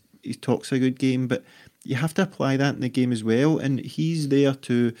 he talks a good game, but you have to apply that in the game as well. And he's there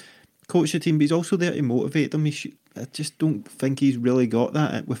to coach the team, but he's also there to motivate them. I just don't think he's really got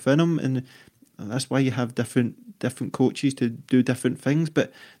that within him, and that's why you have different coaches to do different things. But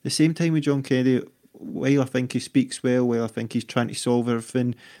at the same time with John Kennedy, while I think he speaks well, while I think he's trying to solve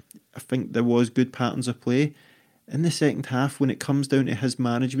everything, I think there was good patterns of play. In the second half, when it comes down to his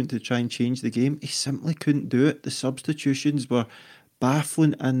management to try and change the game, he simply couldn't do it. The substitutions were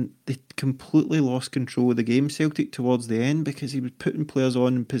baffling and they completely lost control of the game, Celtic, towards the end, because he was putting players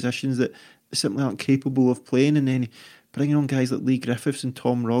on in positions that simply aren't capable of playing, and then bringing on guys like Lee Griffiths and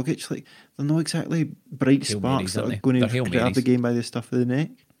Tom Rogic. Like, they're not exactly bright sparks that are going to grab the game by the stuff of the neck.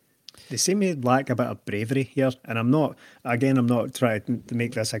 They seem to lack a bit of bravery here, and I'm not trying to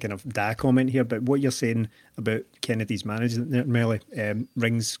make this a kind of da comment here, but what you're saying about Kennedy's management, Melly,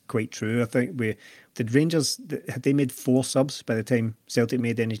 rings quite true. I think did Rangers, had they made 4 subs by the time Celtic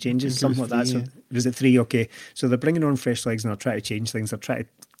made any changes, something like that? So, was it 3? Okay, so they're bringing on fresh legs and they're trying to change things. They're trying to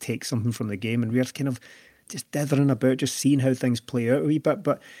take something from the game, and we're kind of just dithering about, just seeing how things play out a wee bit.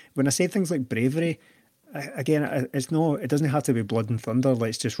 But when I say things like bravery, again, it doesn't have to be blood and thunder.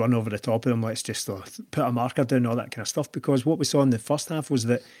 Let's just run over the top of them. Let's just put a marker down, all that kind of stuff. Because what we saw in the first half was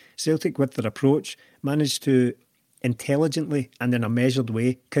that Celtic, with their approach, managed to intelligently and in a measured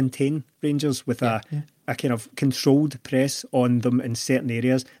way contain Rangers with a kind of controlled press on them in certain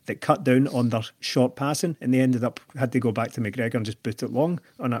areas that cut down on their short passing, and they had to go back to McGregor and just boot it long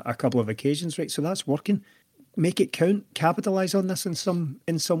on a couple of occasions. Right, so that's working. Make it count. Capitalise on this in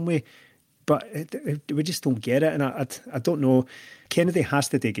some way. But we just don't get it, and I don't know. Kennedy has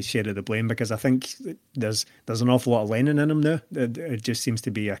to take his share of the blame, because I think there's an awful lot of Lennon in him now. It just seems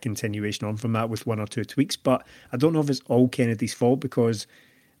to be a continuation on from that with 1 or 2 tweaks. But I don't know if it's all Kennedy's fault, because,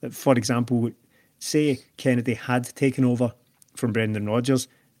 for example, say Kennedy had taken over from Brendan Rodgers,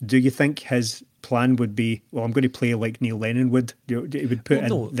 do you think his plan would be, well, I'm going to play like Neil Lennon would? He would put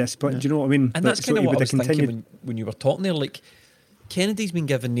this, but do you know what I mean? And that's kind of what I was thinking when you were talking there, like, Kennedy's been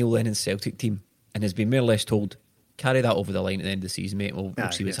given Neil Lennon's Celtic team and has been more or less told, carry that over the line at the end of the season, mate. We'll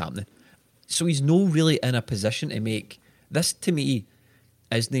see what's happening. So he's no really in a position to make this. To me,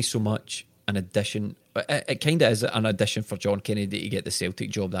 isn't so much an addition. It kind of is an addition for John Kennedy to get the Celtic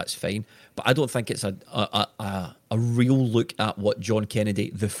job. That's fine, but I don't think it's a real look at what John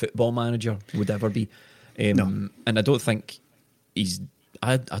Kennedy, the football manager, would ever be. No. And I don't think he's.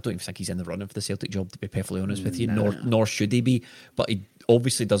 I don't even think he's in the running for the Celtic job, to be perfectly honest with you, nor should he be. But he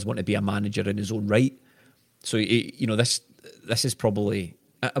obviously does want to be a manager in his own right. So, this is probably...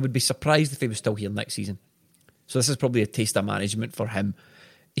 I would be surprised if he was still here next season. So this is probably a taste of management for him.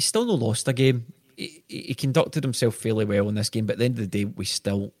 He's still not lost a game. He conducted himself fairly well in this game, but at the end of the day, we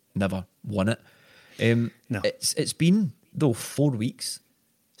still never won it. No. It's been, though, 4 weeks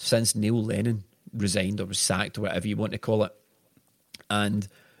since Neil Lennon resigned or was sacked or whatever you want to call it. And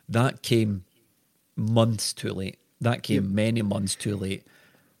that came months too late. That came many months too late.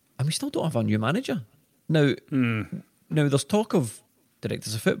 And we still don't have a new manager. Now, there's talk of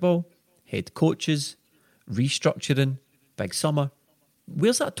directors of football, head coaches, restructuring, big summer.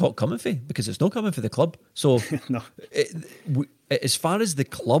 Where's that talk coming from? Because it's not coming for the club. So, no. As far as the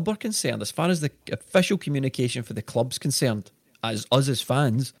club are concerned, as far as the official communication for the club's concerned, as us as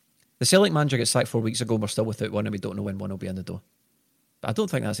fans, the Celtic manager got sacked 4 weeks ago, we're still without one, and we don't know when one will be in the door. But I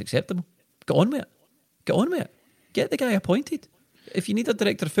don't think that's acceptable. Get on with it. Get the guy appointed. If you need a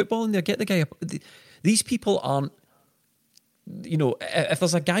director of football in there, get the guy. These people aren't, if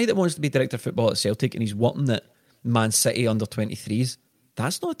there's a guy that wants to be director of football at Celtic and he's wanting at Man City under 23s,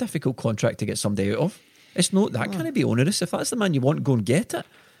 that's not a difficult contract to get somebody out of. It's not, that can't be onerous. If that's the man you want, go and get it.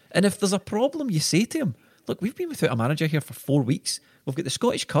 And if there's a problem, you say to him, look, we've been without a manager here for 4 weeks. We've got the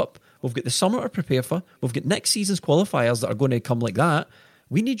Scottish Cup. We've got the summer to prepare for. We've got next season's qualifiers that are going to come like that.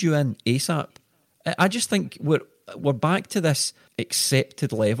 We need you in ASAP. I just think we're back to this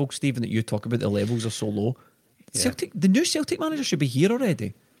accepted level, Stephen, that you talk about. The levels are so low. Yeah. Celtic, the new Celtic manager should be here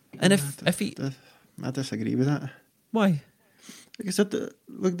already. And if he... I disagree with that. Why? Like I said,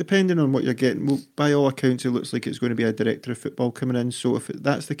 look, depending on what you're getting, well, by all accounts, it looks like it's going to be a director of football coming in. So if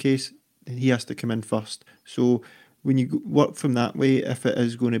that's the case, then he has to come in first. So when you work from that way, if it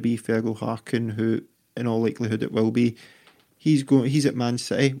is going to be Fergal Harkin, who in all likelihood it will be, he's at Man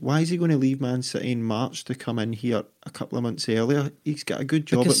City. Why is he going to leave Man City in March to come in here a couple of months earlier? He's got a good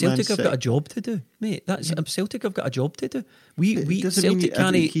job because at Man Celtic City. have got a job to do, mate. Celtic have got a job to do. It doesn't Celtic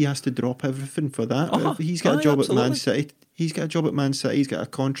mean he has to drop everything for that. He's got a job at Man City. He's got a job at Man City. He's got a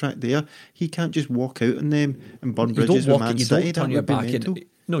contract there. He can't just walk out on them and burn bridges with Man City. You don't turn your back in.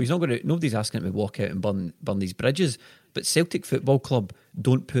 No, he's not going to. Nobody's asking him to walk out and burn these bridges. But Celtic Football Club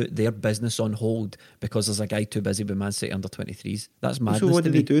don't put their business on hold because there's a guy too busy with Man City under 23s. That's madness. So what do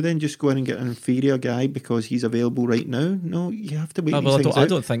they do then? Just go in and get an inferior guy because he's available right now? No, you have to wait. I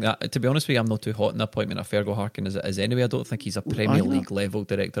don't think that. To be honest with you, I'm not too hot in the appointment of Fergal Harkin as it is anyway. I don't think he's a Premier League level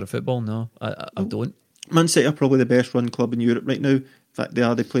director of football. No, I don't. Man City are probably the best run club in Europe right now. In fact, they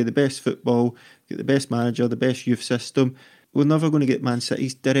are. They play the best football, get the best manager, the best youth system. We're never going to get Man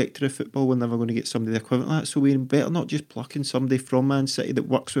City's director of football. We're never going to get somebody the equivalent of that. So we better not just plucking somebody from Man City that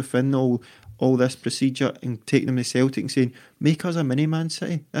works within all this procedure and taking them to Celtic and saying, make us a mini Man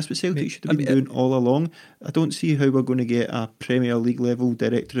City. That's what Celtic should have been doing all along. I don't see how we're going to get a Premier League level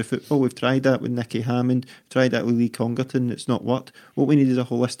director of football. We've tried that with Nicky Hammond, tried that with Lee Congerton. It's not worked. What we need is a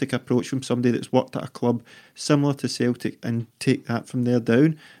holistic approach from somebody that's worked at a club similar to Celtic and take that from there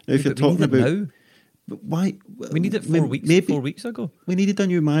down. Now, if you're talking about... now. But why? We needed it 4 weeks ago. We needed a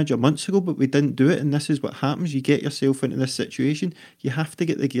new manager months ago, but we didn't do it. And this is what happens. You get yourself into this situation. You have to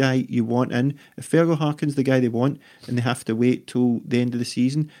get the guy you want in. If Fergal Harkin's the guy they want and they have to wait till the end of the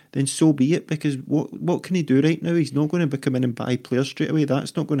season, then so be it. Because what can he do right now? He's not going to come in and buy players straight away.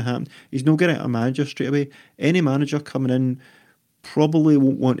 That's not going to happen. He's not going to get a manager straight away. Any manager coming in probably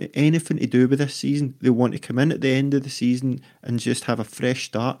won't want anything to do with this season. They want to come in at the end of the season and just have a fresh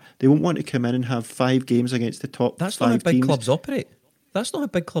start. They won't want to come in and have 5 games against the top 5 teams. That's not how big clubs operate. That's not how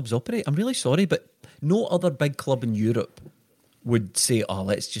big clubs operate. I'm really sorry, but no other big club in Europe would say,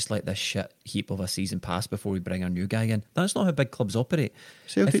 let's just let this shit heap of a season pass before we bring our new guy in. That's not how big clubs operate.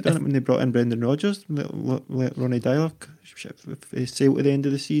 Celtic done it when they brought in Brendan Rodgers, let Ronnie Dyler sail to the end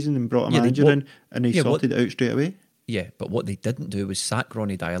of the season and brought a manager in and he sorted it out straight away. Yeah, but what they didn't do was sack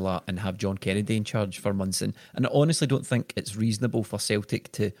Ronnie Dyler and have John Kennedy in charge for months. And I honestly don't think it's reasonable for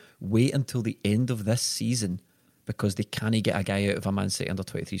Celtic to wait until the end of this season because they can't get a guy out of a Man City under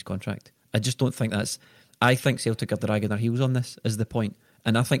 23s contract. I just don't think that's... I think Celtic are dragging their heels on this, is the point.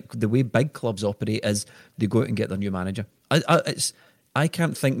 And I think the way big clubs operate is they go out and get their new manager. I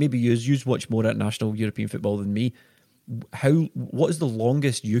can't think, maybe you watch more international European football than me. What is the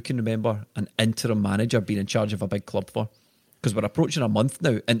longest you can remember an interim manager being in charge of a big club for? Because we're approaching a month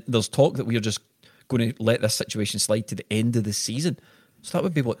now and there's talk that we're just going to let this situation slide to the end of the season. So that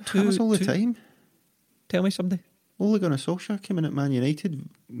would be what, 2... That was all the time. Tell me somebody. Ole Gunnar Solskjaer came in at Man United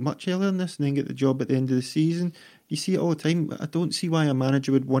much earlier than this and then get the job at the end of the season. You see it all the time. I don't see why a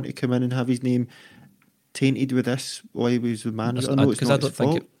manager would want to come in and have his name tainted with this while he was the manager. I know it's not his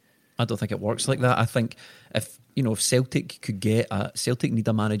fault. I don't think it works like that. I think if Celtic could get Celtic need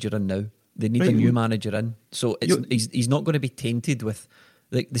a manager in now. They need a new manager in. So he's not going to be tainted with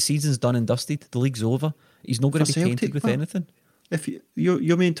the season's done and dusted. The league's over. He's not going to be tainted with anything. If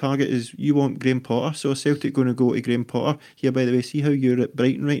your main target is you want Graham Potter, so Celtic going to go to Graham Potter. Here, by the way, see how you're at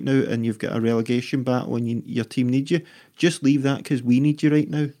Brighton right now and you've got a relegation battle and your team needs you. Just leave that because we need you right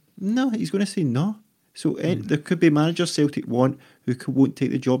now. No, he's going to say no. So there could be managers Celtic want who won't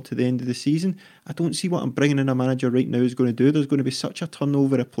take the job to the end of the season. I don't see what I'm bringing in a manager right now is going to do. There's going to be such a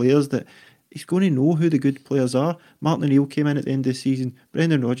turnover of players that he's going to know who the good players are. Martin O'Neill came in at the end of the season.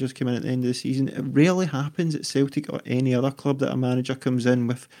 Brendan Rodgers came in at the end of the season. It rarely happens at Celtic or any other club that a manager comes in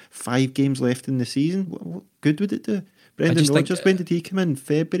with 5 games left in the season. What good would it do? Brendan Rodgers, when did he come in?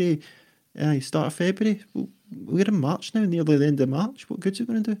 February? Start of February? We're in March now, nearly the end of March. What good's it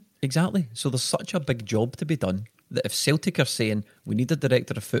going to do? Exactly. So there's such a big job to be done that if Celtic are saying we need a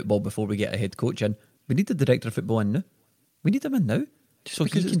director of football before we get a head coach in, we need the director of football in now. We need him in now. Just so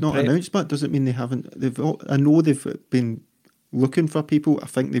because it's not announced, but doesn't mean they haven't. I know they've been looking for people. I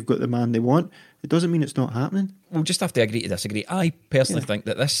think they've got the man they want. It doesn't mean it's not happening. We'll just have to agree to disagree. I personally think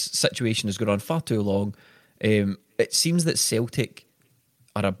that this situation has gone on far too long. It seems that Celtic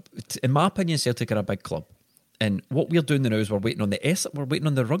in my opinion, Celtic are a big club. And what we're doing now is we're waiting on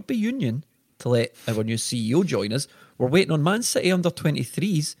the rugby union to let our new CEO join us. We're waiting on Man City under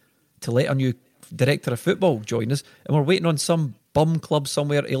 23s to let our new director of football join us, and we're waiting on some bum club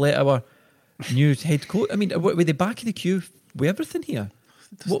somewhere to let our new head coach. I mean, were they back in the queue with everything here?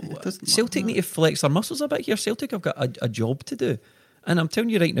 Celtic need to flex their muscles a bit here. Celtic have got a job to do. And I'm telling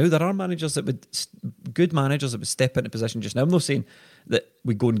you right now, there are managers that good managers that would step into position just now. I'm not saying that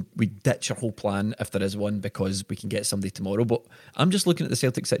we go and we ditch our whole plan if there is one because we can get somebody tomorrow. But I'm just looking at the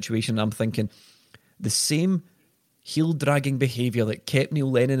Celtic situation and I'm thinking the same heel-dragging behaviour that kept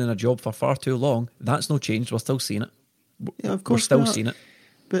Neil Lennon in a job for far too long, that's no changed. We're still seeing it. Yeah, of course. We're still seeing it.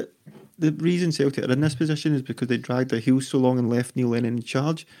 But the reason Celtic are in this position is because they dragged their heels so long and left Neil Lennon in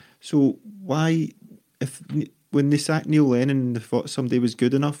charge. So why, when they sacked Neil Lennon and they thought somebody was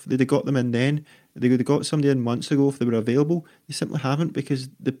good enough, they'd have got them in then. They would have got somebody in months ago if they were available. They simply haven't because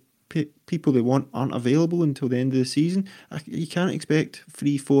the people they want aren't available until the end of the season. You can't expect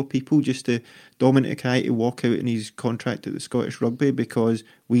 3-4 people just to Dominic Mackay to walk out in his contract at the Scottish Rugby because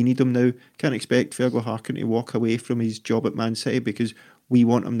we need him now. Can't expect Fergal Harkin to walk away from his job at Man City because we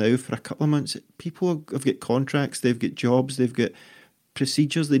want him now for a couple of months. People have got contracts, they've got jobs, they've got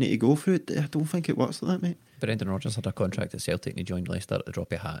procedures they need to go through. I don't think it works like that, mate. Brendan Rodgers had a contract at Celtic and he joined Leicester at the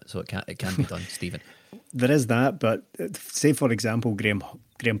drop of a hat, so it can be done, Stephen. There is that, but say for example Graham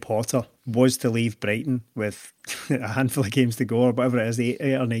Potter was to leave Brighton with a handful of games to go or whatever it is, 8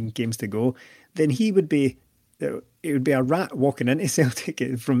 or 9 games to go, then it would be a rat walking into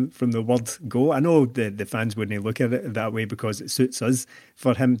Celtic from the word go. I know the fans wouldn't look at it that way because it suits us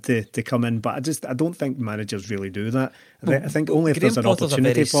for him to come in, but I don't think managers really do that. I think only if Graham there's an Potter's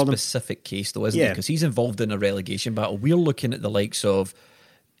opportunity for them. a very specific case though, isn't it? Because he's involved in a relegation battle. We're looking at the likes of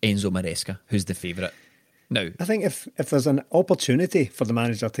Enzo Maresca, who's the favourite. Now, I think if there's an opportunity for the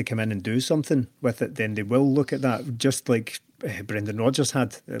manager to come in and do something with it, then they will look at that. Just like Brendan Rodgers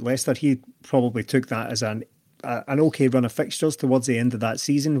had at Leicester, he probably took that as an okay run of fixtures towards the end of that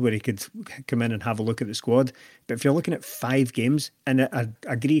season where he could come in and have a look at the squad. But if you're looking at 5 games, and I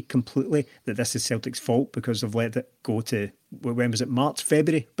agree completely that this is Celtic's fault because they've let it go to, when was it, March,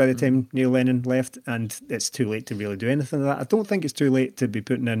 February by the time Neil Lennon left, and it's too late to really do anything like that. I don't think it's too late to be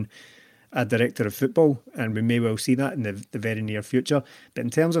putting in a director of football, and we may well see that in the very near future. But in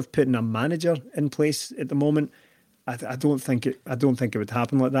terms of putting a manager in place at the moment, I don't think it would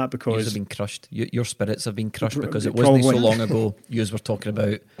happen like that because yours have been crushed. Your spirits have been crushed because it wasn't so long ago. You were talking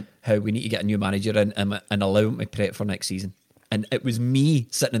about how we need to get a new manager in and allow him to prep for next season, and it was me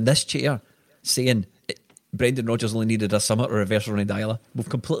sitting in this chair saying Brendan Rodgers only needed a summit or a reverse Ronnie Dyla. We've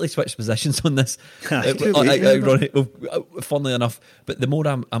completely switched positions on this. Ironic, funnily enough, but the more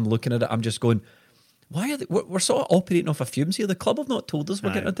I'm looking at it, I'm just going, why are we're sort of operating off of fumes here? The club have not told us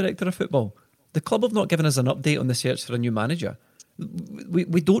we're getting a director of football. The club have not given us an update on the search for a new manager.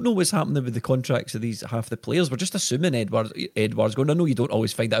 We don't know what's happening with the contracts of these half the players. We're just assuming Edouard's going. I know you don't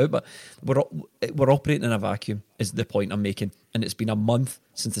always find that out, but we're operating in a vacuum is the point I'm making. And it's been a month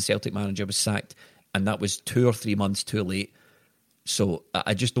since the Celtic manager was sacked, and that was 2 or 3 months too late. So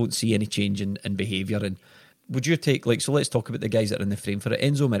I just don't see any change in behaviour. And would you take, so let's talk about the guys that are in the frame for it.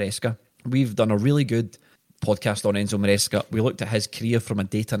 Enzo Maresca. We've done a really good podcast on Enzo Maresca. We looked at his career from a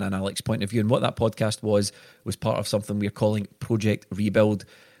data and analytics point of view, and what that podcast was part of something we're calling Project Rebuild,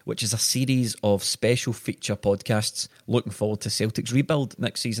 which is a series of special feature podcasts looking forward to Celtic's rebuild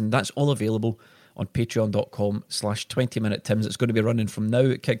next season. That's all available on patreon.com/20minutetims. It's going to be running from now.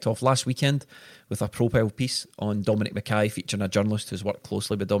 It kicked off last weekend with a profile piece on Dominic Mackay, featuring a journalist who's worked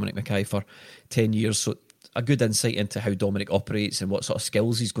closely with Dominic Mackay for 10 years. So a good insight into how Dominic operates and what sort of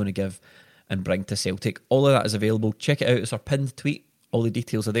skills he's going to give and bring to Celtic. All of that is available. Check it out. It's our pinned tweet. All the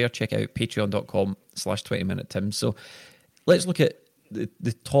details are there. Check it out, patreon.com/20minutetims. So let's look at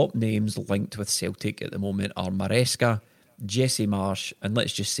the top names linked with Celtic at the moment are Maresca, Jesse Marsh, and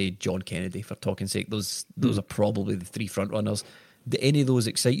let's just say John Kennedy, for talking sake. Those are probably the 3 front runners. Do any of those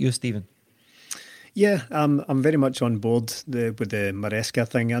excite you, Stephen? Yeah, I'm very much on board with the Maresca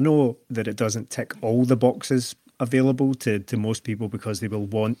thing. I know that it doesn't tick all the boxes available to most people because they will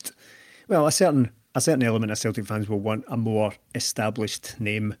want, well, a certain element of Celtic fans will want a more established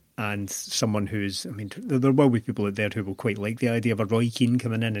name and someone who's, I mean, there will be people out there who will quite like the idea of a Roy Keane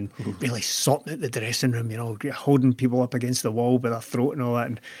coming in and really sorting out the dressing room, holding people up against the wall with their throat and all that.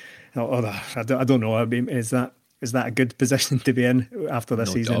 And I don't know. I mean, is that a good position to be in after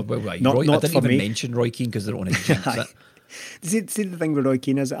this season? Right. Not I didn't even me. mention Roy Keane because they don't want to jinx it. See, the thing with Roy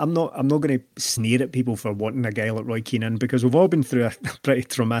Keane is I'm not going to sneer at people for wanting a guy like Roy Keane in, because we've all been through a pretty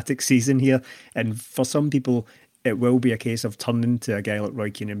traumatic season here, and for some people it will be a case of turning to a guy like Roy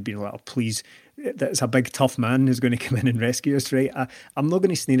Keane and being like, oh, please, that's a big tough man who's going to come in and rescue us, right? I'm not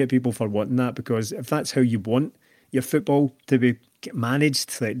going to sneer at people for wanting that, because if that's how you want your football to be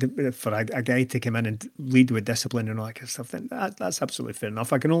managed, like, for a guy to come in and lead with discipline and all that kind of stuff, then that's absolutely fair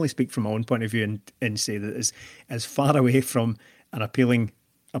enough. I can only speak from my own point of view and say that it's as far away from an appealing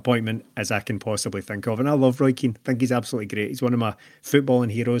appointment as I can possibly think of. And I love Roy Keane. I think he's absolutely great. He's one of my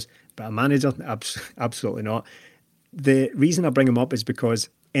footballing heroes, but a manager, absolutely not. The reason I bring him up is because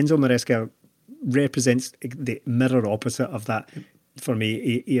Enzo Maresca represents the mirror opposite of that for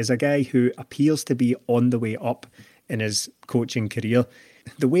me. He is a guy who appears to be on the way up in his coaching career.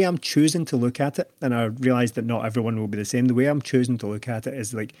 The way I'm choosing to look at it, and I realise that not everyone will be the same, the way I'm choosing to look at it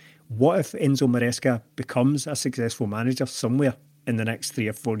is like, what if Enzo Maresca becomes a successful manager somewhere in the next 3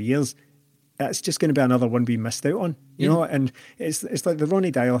 or 4 years? That's just going to be another one we missed out on, you know. And it's like the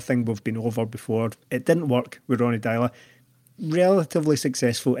Ronny Deila thing we've been over before. It didn't work with Ronny Deila. Relatively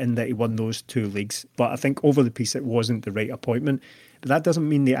successful in that he won those 2 leagues, but I think over the piece it wasn't the right appointment. But that doesn't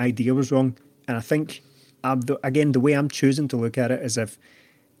mean the idea was wrong. And I think, again, the way I'm choosing to look at it is if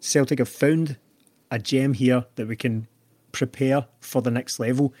Celtic have found a gem here that we can prepare for the next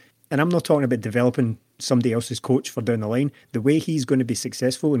level. And I'm not talking about developing somebody else's coach for down the line. The way he's going to be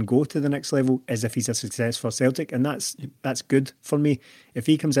successful and go to the next level is if he's a success for Celtic, and that's good for me. If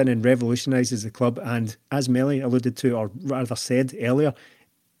he comes in and revolutionises the club, and as Melly alluded to, or rather said earlier,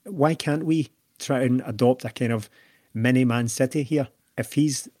 why can't we try and adopt a kind of mini Man City here? If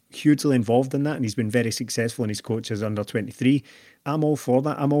he's hugely involved in that and he's been very successful in his coaches under 23, I'm all for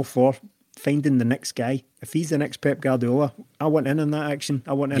that. I'm all for finding the next guy. If he's the next Pep Guardiola, I want in on that action.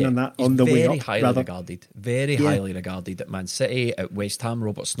 I want in on that on the way up. Very highly regarded at Man City, at West Ham.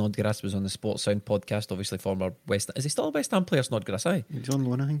 Robert Snodgrass was on the Sports Sound podcast, obviously former West. Is he still a West Ham player, Snodgrass? He's on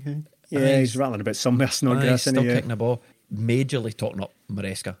loan, I think. Yeah, he's rattling about somewhere, Snodgrass. Still kicking a ball. Majorly talking up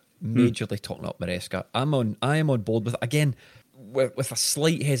Maresca. I am on board with it. Again, with a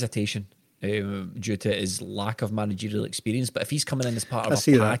slight hesitation due to his lack of managerial experience. But if he's coming in as part of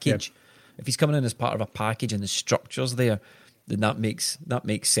a package, if he's coming in as part of a package and the structure's there, then that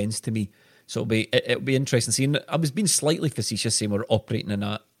makes sense to me. So it'll be interesting seeing. I was being slightly facetious saying we're operating in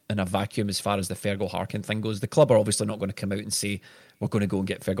a vacuum as far as the Fergal Harkin thing goes. The club are obviously not going to come out and say we're going to go and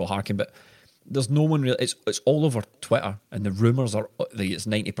get Fergal Harkin, but there's no one really. It's all over Twitter, and the rumours are that it's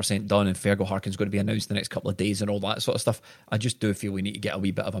 90% done, and Fergal Harkin's going to be announced the next couple of days, and all that sort of stuff. I just do feel we need to get a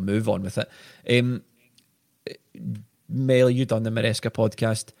wee bit of a move on with it. Mel, you done the Maresca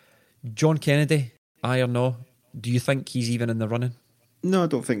podcast. John Kennedy, aye or no? Do you think he's even in the running? No, I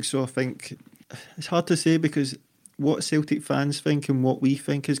don't think so. I think it's hard to say because what Celtic fans think and what we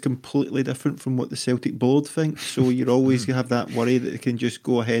think is completely different from what the Celtic board thinks. So you're always going to have that worry that they can just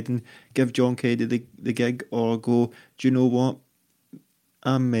go ahead and give John Kennedy the gig, or go, do you know what?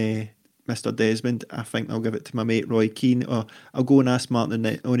 I'm Mr. Desmond. I think I'll give it to my mate Roy Keane, or I'll go and ask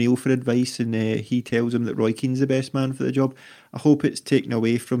Martin O'Neill for advice, and he tells him that Roy Keane's the best man for the job. I hope it's taken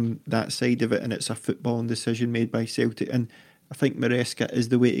away from that side of it and it's a footballing decision made by Celtic. And I think Maresca is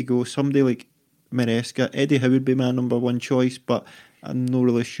the way to go. Somebody like Maresca, Eddie Howe would be my number one choice, but I'm not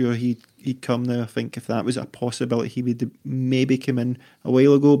really sure he'd come now. I think if that was a possibility, he would maybe come in a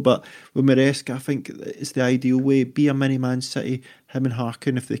while ago. But with Maresca, I think it's the ideal way. Be a mini Man City, him and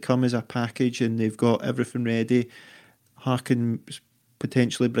Harkin, if they come as a package and they've got everything ready. Harkin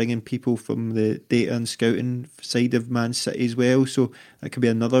potentially bringing people from the data and scouting side of Man City as well, so that could be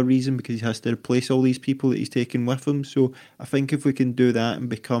another reason, because he has to replace all these people that he's taken with him. So I think if we can do that and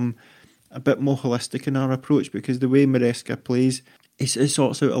become a bit more holistic in our approach, because the way Maresca plays, it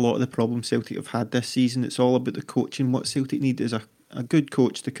sorts out a lot of the problems Celtic have had this season. It's all about the coaching. What Celtic need is a good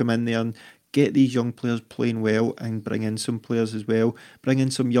coach to come in there and get these young players playing well, and bring in some players as well. Bring in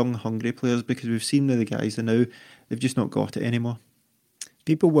some young, hungry players, because we've seen the guys are now, they've just not got it anymore.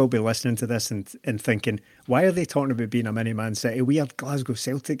 People will be listening to this and thinking, why are they talking about being a mini Man City? We are Glasgow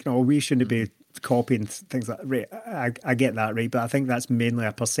Celtic. No, we shouldn't be copying things like that. Right, I get that, right? But I think that's mainly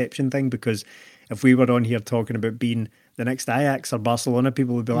a perception thing, because if we were on here talking about being the next Ajax or Barcelona,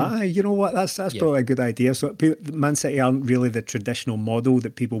 people would be like, you know what, that's probably a good idea. So Man City aren't really the traditional model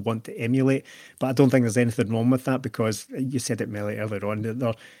that people want to emulate, but I don't think there's anything wrong with that, because you said it, Melly, earlier on,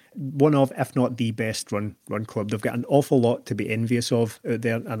 they're one of, if not the best run club. They've got an awful lot to be envious of out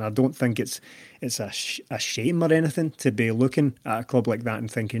there, and I don't think it's a shame or anything to be looking at a club like that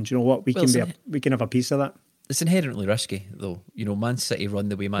and thinking, do you know what, we can have a piece of that. It's inherently risky, though. You know, Man City run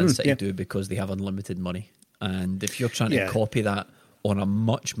the way Man City do because they have unlimited money. And if you're trying to copy that on a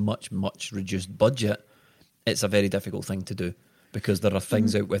much, much, much reduced budget, it's a very difficult thing to do, because there are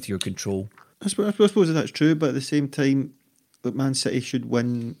things out with your control. I suppose that's true, but at the same time, look, Man City should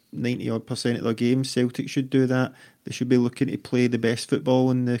win 90% of their games. Celtic should do that. They should be looking to play the best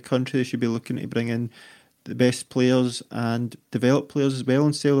football in the country. They should be looking to bring in the best players and develop players as well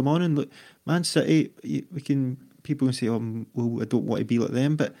and sell them on. And look, Man City, people can say, well, I don't want to be like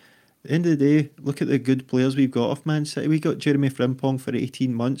them, but At the end of the day, look at the good players we've got off Man City. We got Jeremy Frimpong for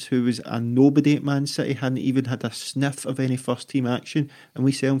 18 months, who was a nobody at Man City, hadn't even had a sniff of any first team action, and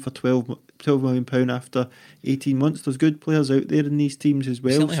we sell him for £12 million after 18 months. There's good players out there in these teams as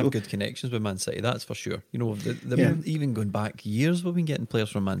well. We certainly have good connections with Man City, that's for sure. You know, even going back years, we've been getting players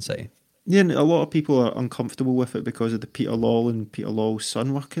from Man City. Yeah, and a lot of people are uncomfortable with it because of the Peter Lawwell and Peter Lawwell's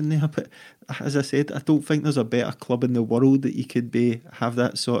son working there. But as I said, I don't think there's a better club in the world that you could have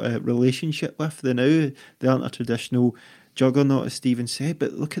that sort of relationship with than now. They aren't a traditional juggernaut, as Stephen said,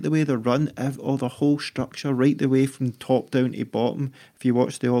 but look at the way they're run, or the whole structure, right the way from top down to bottom. If you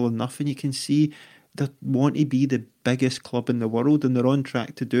watch the All or Nothing, you can see they want to be the biggest club in the world, and they're on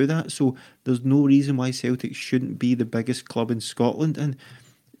track to do that. So there's no reason why Celtic shouldn't be the biggest club in Scotland. And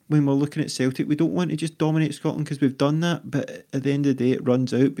when we're looking at Celtic, we don't want to just dominate Scotland because we've done that, but at the end of the day it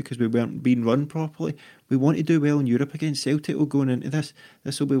runs out because we weren't being run properly. We want to do well in Europe again. Celtic will going into this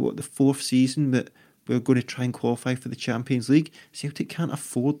will be the fourth season that we're going to try and qualify for the Champions League. Celtic can't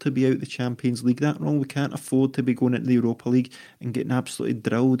afford to be out the Champions League that long. We can't afford to be going into the Europa League and getting absolutely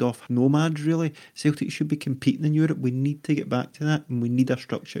drilled off nomads, really. Celtic should be competing in Europe. We need to get back to that, and we need a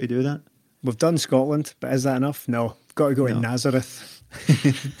structure to do that. We've done Scotland, but is that enough? No. Got to go to Nazareth.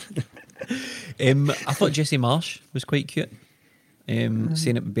 I thought Jesse Marsh was quite cute.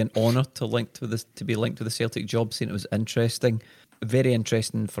 Saying it would be an honour to be linked with the Celtic job, saying it was interesting. Very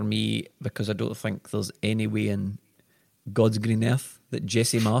interesting for me because I don't think there's any way in God's green earth that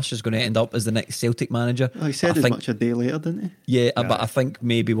Jesse Marsh is going to end up as the next Celtic manager. Well, he said as much a day later, didn't he? Yeah, but I think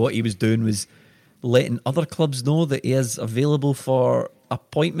maybe what he was doing was letting other clubs know that he is available for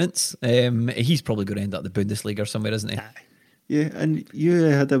appointments. He's probably going to end up at the Bundesliga or somewhere, isn't he? Yeah, and you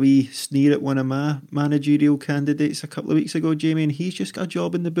had a wee sneer at one of my managerial candidates a couple of weeks ago, Jamie, and he's just got a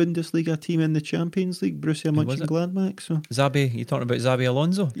job in the Bundesliga team in the Champions League, Borussia Mönchengladbach. So Xabi, you talking about Xabi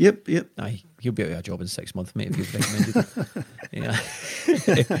Alonso? Yep. Aye, he'll be out of a job in 6 months, mate, if you've recommended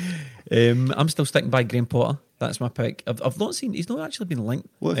it. I'm still sticking by Graham Potter. That's my pick. I've not seen, he's not actually been linked.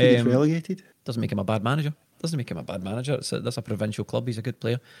 What if he gets relegated? Doesn't make him a bad manager. That's a provincial club. He's a good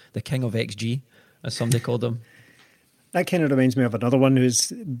player. The king of XG, as somebody called him. That kind of reminds me of another one who's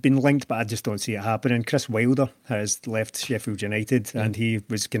been linked, but I just don't see it happening. Chris Wilder has left Sheffield United, and he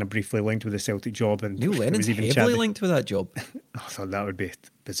was kind of briefly linked with the Celtic job. And Neil Lennon's heavily linked with that job. I thought that would be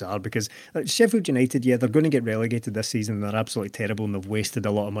bizarre because Sheffield United, they're going to get relegated this season. They're absolutely terrible, and they've wasted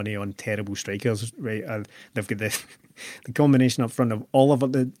a lot of money on terrible strikers. Right? They've got the combination up front of Oliver,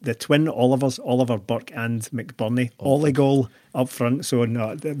 the twin Olivers, Oliver Burke and McBurney, Oligol up front. So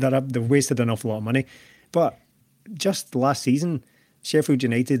no, they've wasted an awful lot of money, but just last season, Sheffield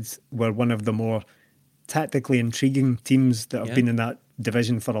United were one of the more tactically intriguing teams that have been in that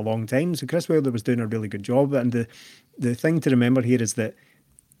division for a long time. So Chris Wilder was doing a really good job. And the thing to remember here is that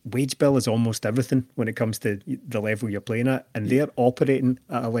wage bill is almost everything when it comes to the level you're playing at. And they're operating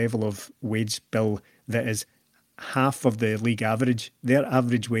at a level of wage bill that is half of the league average. Their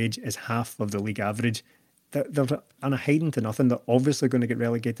average wage is half of the league average. They're on a hiding to nothing. They're obviously going to get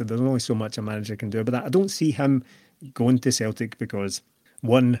relegated. There's only so much a manager can do about that. I don't see him going to Celtic because,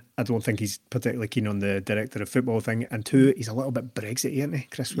 one, I don't think he's particularly keen on the director of football thing, and two, he's a little bit Brexit, isn't he?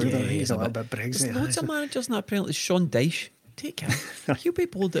 Chris Wilder, he's a little bit Brexit. There's loads of managers in that, apparently. Sean Dyche. Take him. He'll be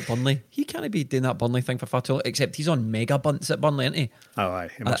bold at Burnley. He can't be doing that Burnley thing for far too long, except he's on mega bunts at Burnley, isn't he? Oh, aye.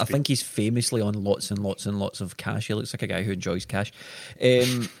 I think he's famously on lots and lots and lots of cash. He looks like a guy who enjoys cash.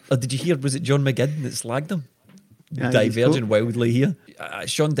 Did you hear, was it John McGinn that slagged him? Yeah, diverging wildly here.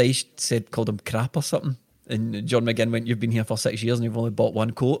 Sean Dyche called him crap or something, and John McGinn went, "You've been here for 6 years and you've only bought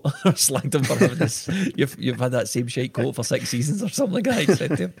one coat." Or slagged him for having this. You've had that same shite coat for 6 seasons or something like that. He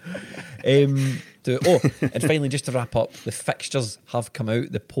said to him. And finally, just to wrap up, the fixtures have come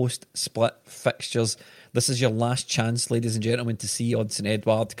out. The post-split fixtures. This is your last chance, ladies and gentlemen, to see Odsonne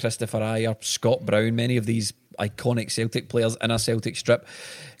Edouard, Christopher Ajer, Scott Brown, many of these iconic Celtic players in a Celtic strip.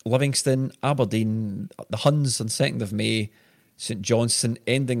 Livingston, Aberdeen, the Huns on 2nd of May, St Johnstone,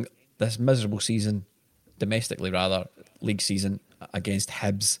 ending this miserable season, domestically rather, league season, against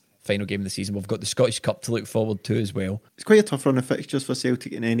Hibs, final game of the season. We've got the Scottish Cup to look forward to as well. It's quite a tough run of fixtures for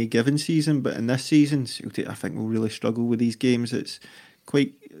Celtic in any given season, but in this season, Celtic, I think, will really struggle with these games. It's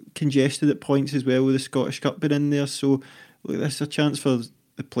quite congested at points as well with the Scottish Cup being in there, so look, this is a chance for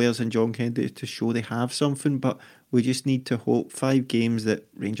the players in John Kennedy to show they have something, but we just need to hope 5 games that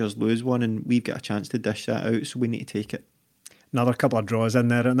Rangers lose one and we've got a chance to dish that out, so we need to take it. Another couple of draws in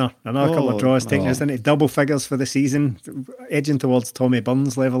there, another couple of draws taking us into double figures for the season, edging towards Tommy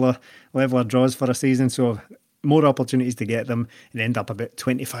Burns level of draws for a season, so more opportunities to get them and end up about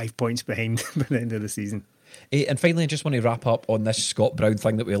 25 points behind by the end of the season. And finally, I just want to wrap up on this Scott Brown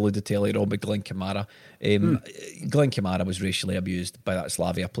thing that we alluded to earlier on with Glenn Kamara. Glenn Kamara was racially abused by that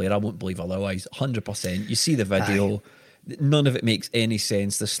Slavia player. I won't believe otherwise. 100%. You see the video. Aye. None of it makes any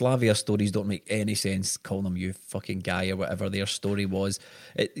sense. The Slavia stories don't make any sense. Calling them you fucking guy or whatever their story was.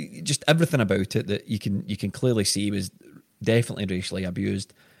 Just everything about it that you can clearly see was definitely racially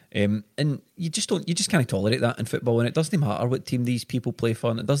abused. And you just can't tolerate that in football. And it doesn't matter what team these people play for.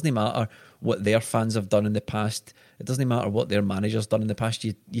 And it doesn't matter what their fans have done in the past. It doesn't matter what their manager's done in the past.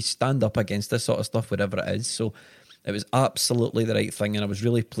 You stand up against this sort of stuff, whatever it is. So it was absolutely the right thing, and I was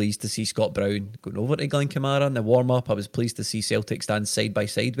really pleased to see Scott Brown going over to Glenn Kamara in the warm-up. I was pleased to see Celtic stand side by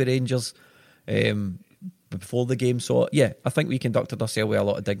side with Rangers before the game. So yeah, I think we conducted ourselves with a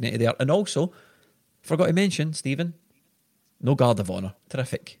lot of dignity there. And also, forgot to mention, Stephen, no guard of honour.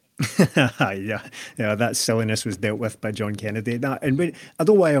 Terrific. yeah, that silliness was dealt with by John Kennedy. I don't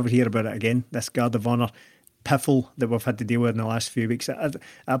want to ever hear about it again, this guard of honour piffle that we've had to deal with in the last few weeks. I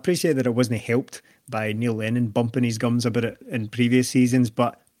appreciate that it wasn't helped by Neil Lennon bumping his gums about it in previous seasons,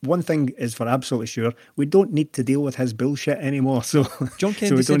 but one thing is for absolutely sure, we don't need to deal with his bullshit anymore. So John Kennedy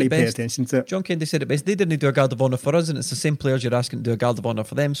so we said don't need to pay best. Attention to it. John Kennedy said it best. They didn't do a guard of honour for us, and it's the same players you're asking to do a guard of honour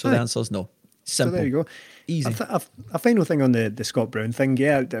for them. So the answer is no. Simple. So there you go. Easy. A final thing on the Scott Brown thing.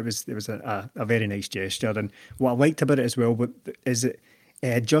 Yeah, it was a very nice gesture, and what I liked about it as well is it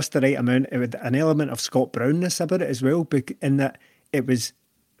just the right amount. It had an element of Scott Brownness about it as well, in that it was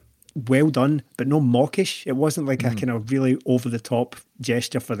well done, but no mawkish. It wasn't like a kind of really over the top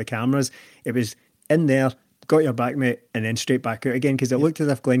gesture for the cameras. It was in there, got your back, mate, and then straight back out again, because it looked as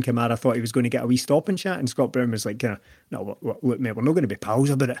if Glenn Kamara thought he was going to get a wee stop and chat, and Scott Brown was like, no, look, mate, we're not going to be pals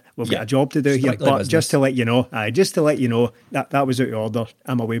about it. We've got a job to do here, but business. Just to let you know, that was out of order.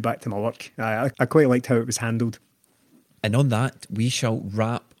 I'm away back to my work. I quite liked how it was handled. And on that, we shall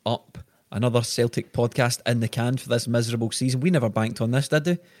wrap up another Celtic podcast in the can for this miserable season. We never banked on this, did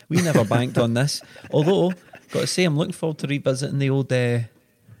we? We never banked on this. Although, got to say, I'm looking forward to revisiting the old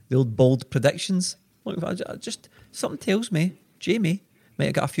bold predictions. Just something tells me Jamie might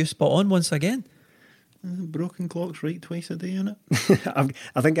have got a few spot on once again. Broken clock's right twice a day, innit?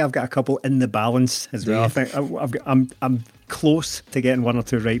 I think I've got a couple in the balance as well. Yeah. I think I'm close to getting one or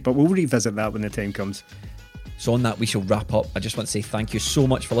two right, but we'll revisit that when the time comes. So on that, we shall wrap up. I just want to say thank you so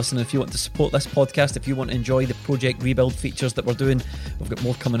much for listening. If you want to support this podcast, if you want to enjoy the Project Rebuild features that we're doing, we've got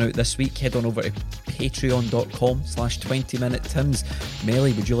more coming out this week. Head on over to patreon.com/20minutetims.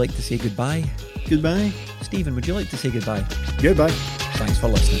 Melly, would you like to say goodbye? Goodbye. Stephen, would you like to say goodbye? Goodbye. Thanks for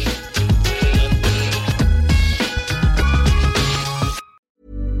listening.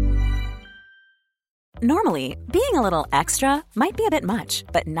 Normally, being a little extra might be a bit much,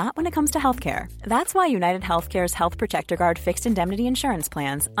 but not when it comes to healthcare. That's why United Healthcare's Health Protector Guard fixed indemnity insurance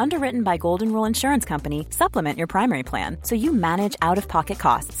plans, underwritten by Golden Rule Insurance Company, supplement your primary plan so you manage out-of-pocket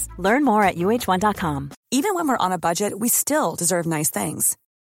costs. Learn more at uh1.com. Even when we're on a budget, we still deserve nice things.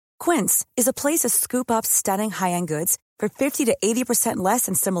 Quince is a place to scoop up stunning high-end goods for 50 to 80% less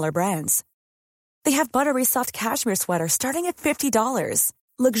than similar brands. They have buttery soft cashmere sweaters starting at $50,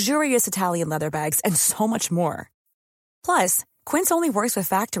 luxurious Italian leather bags, and so much more. Plus, Quince only works with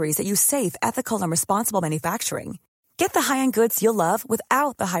factories that use safe, ethical, and responsible manufacturing. Get the high-end goods you'll love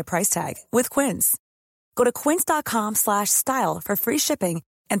without the high price tag with Quince. Go to quince.com/style for free shipping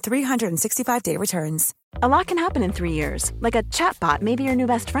and 365-day returns. A lot can happen in 3 years, like a chatbot may be your new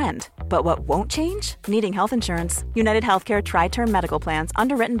best friend. But what won't change? Needing health insurance. United Healthcare Tri-Term Medical Plans,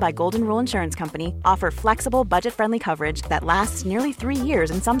 underwritten by Golden Rule Insurance Company, offer flexible, budget-friendly coverage that lasts nearly 3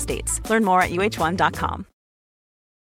 years in some states. Learn more at uh1.com.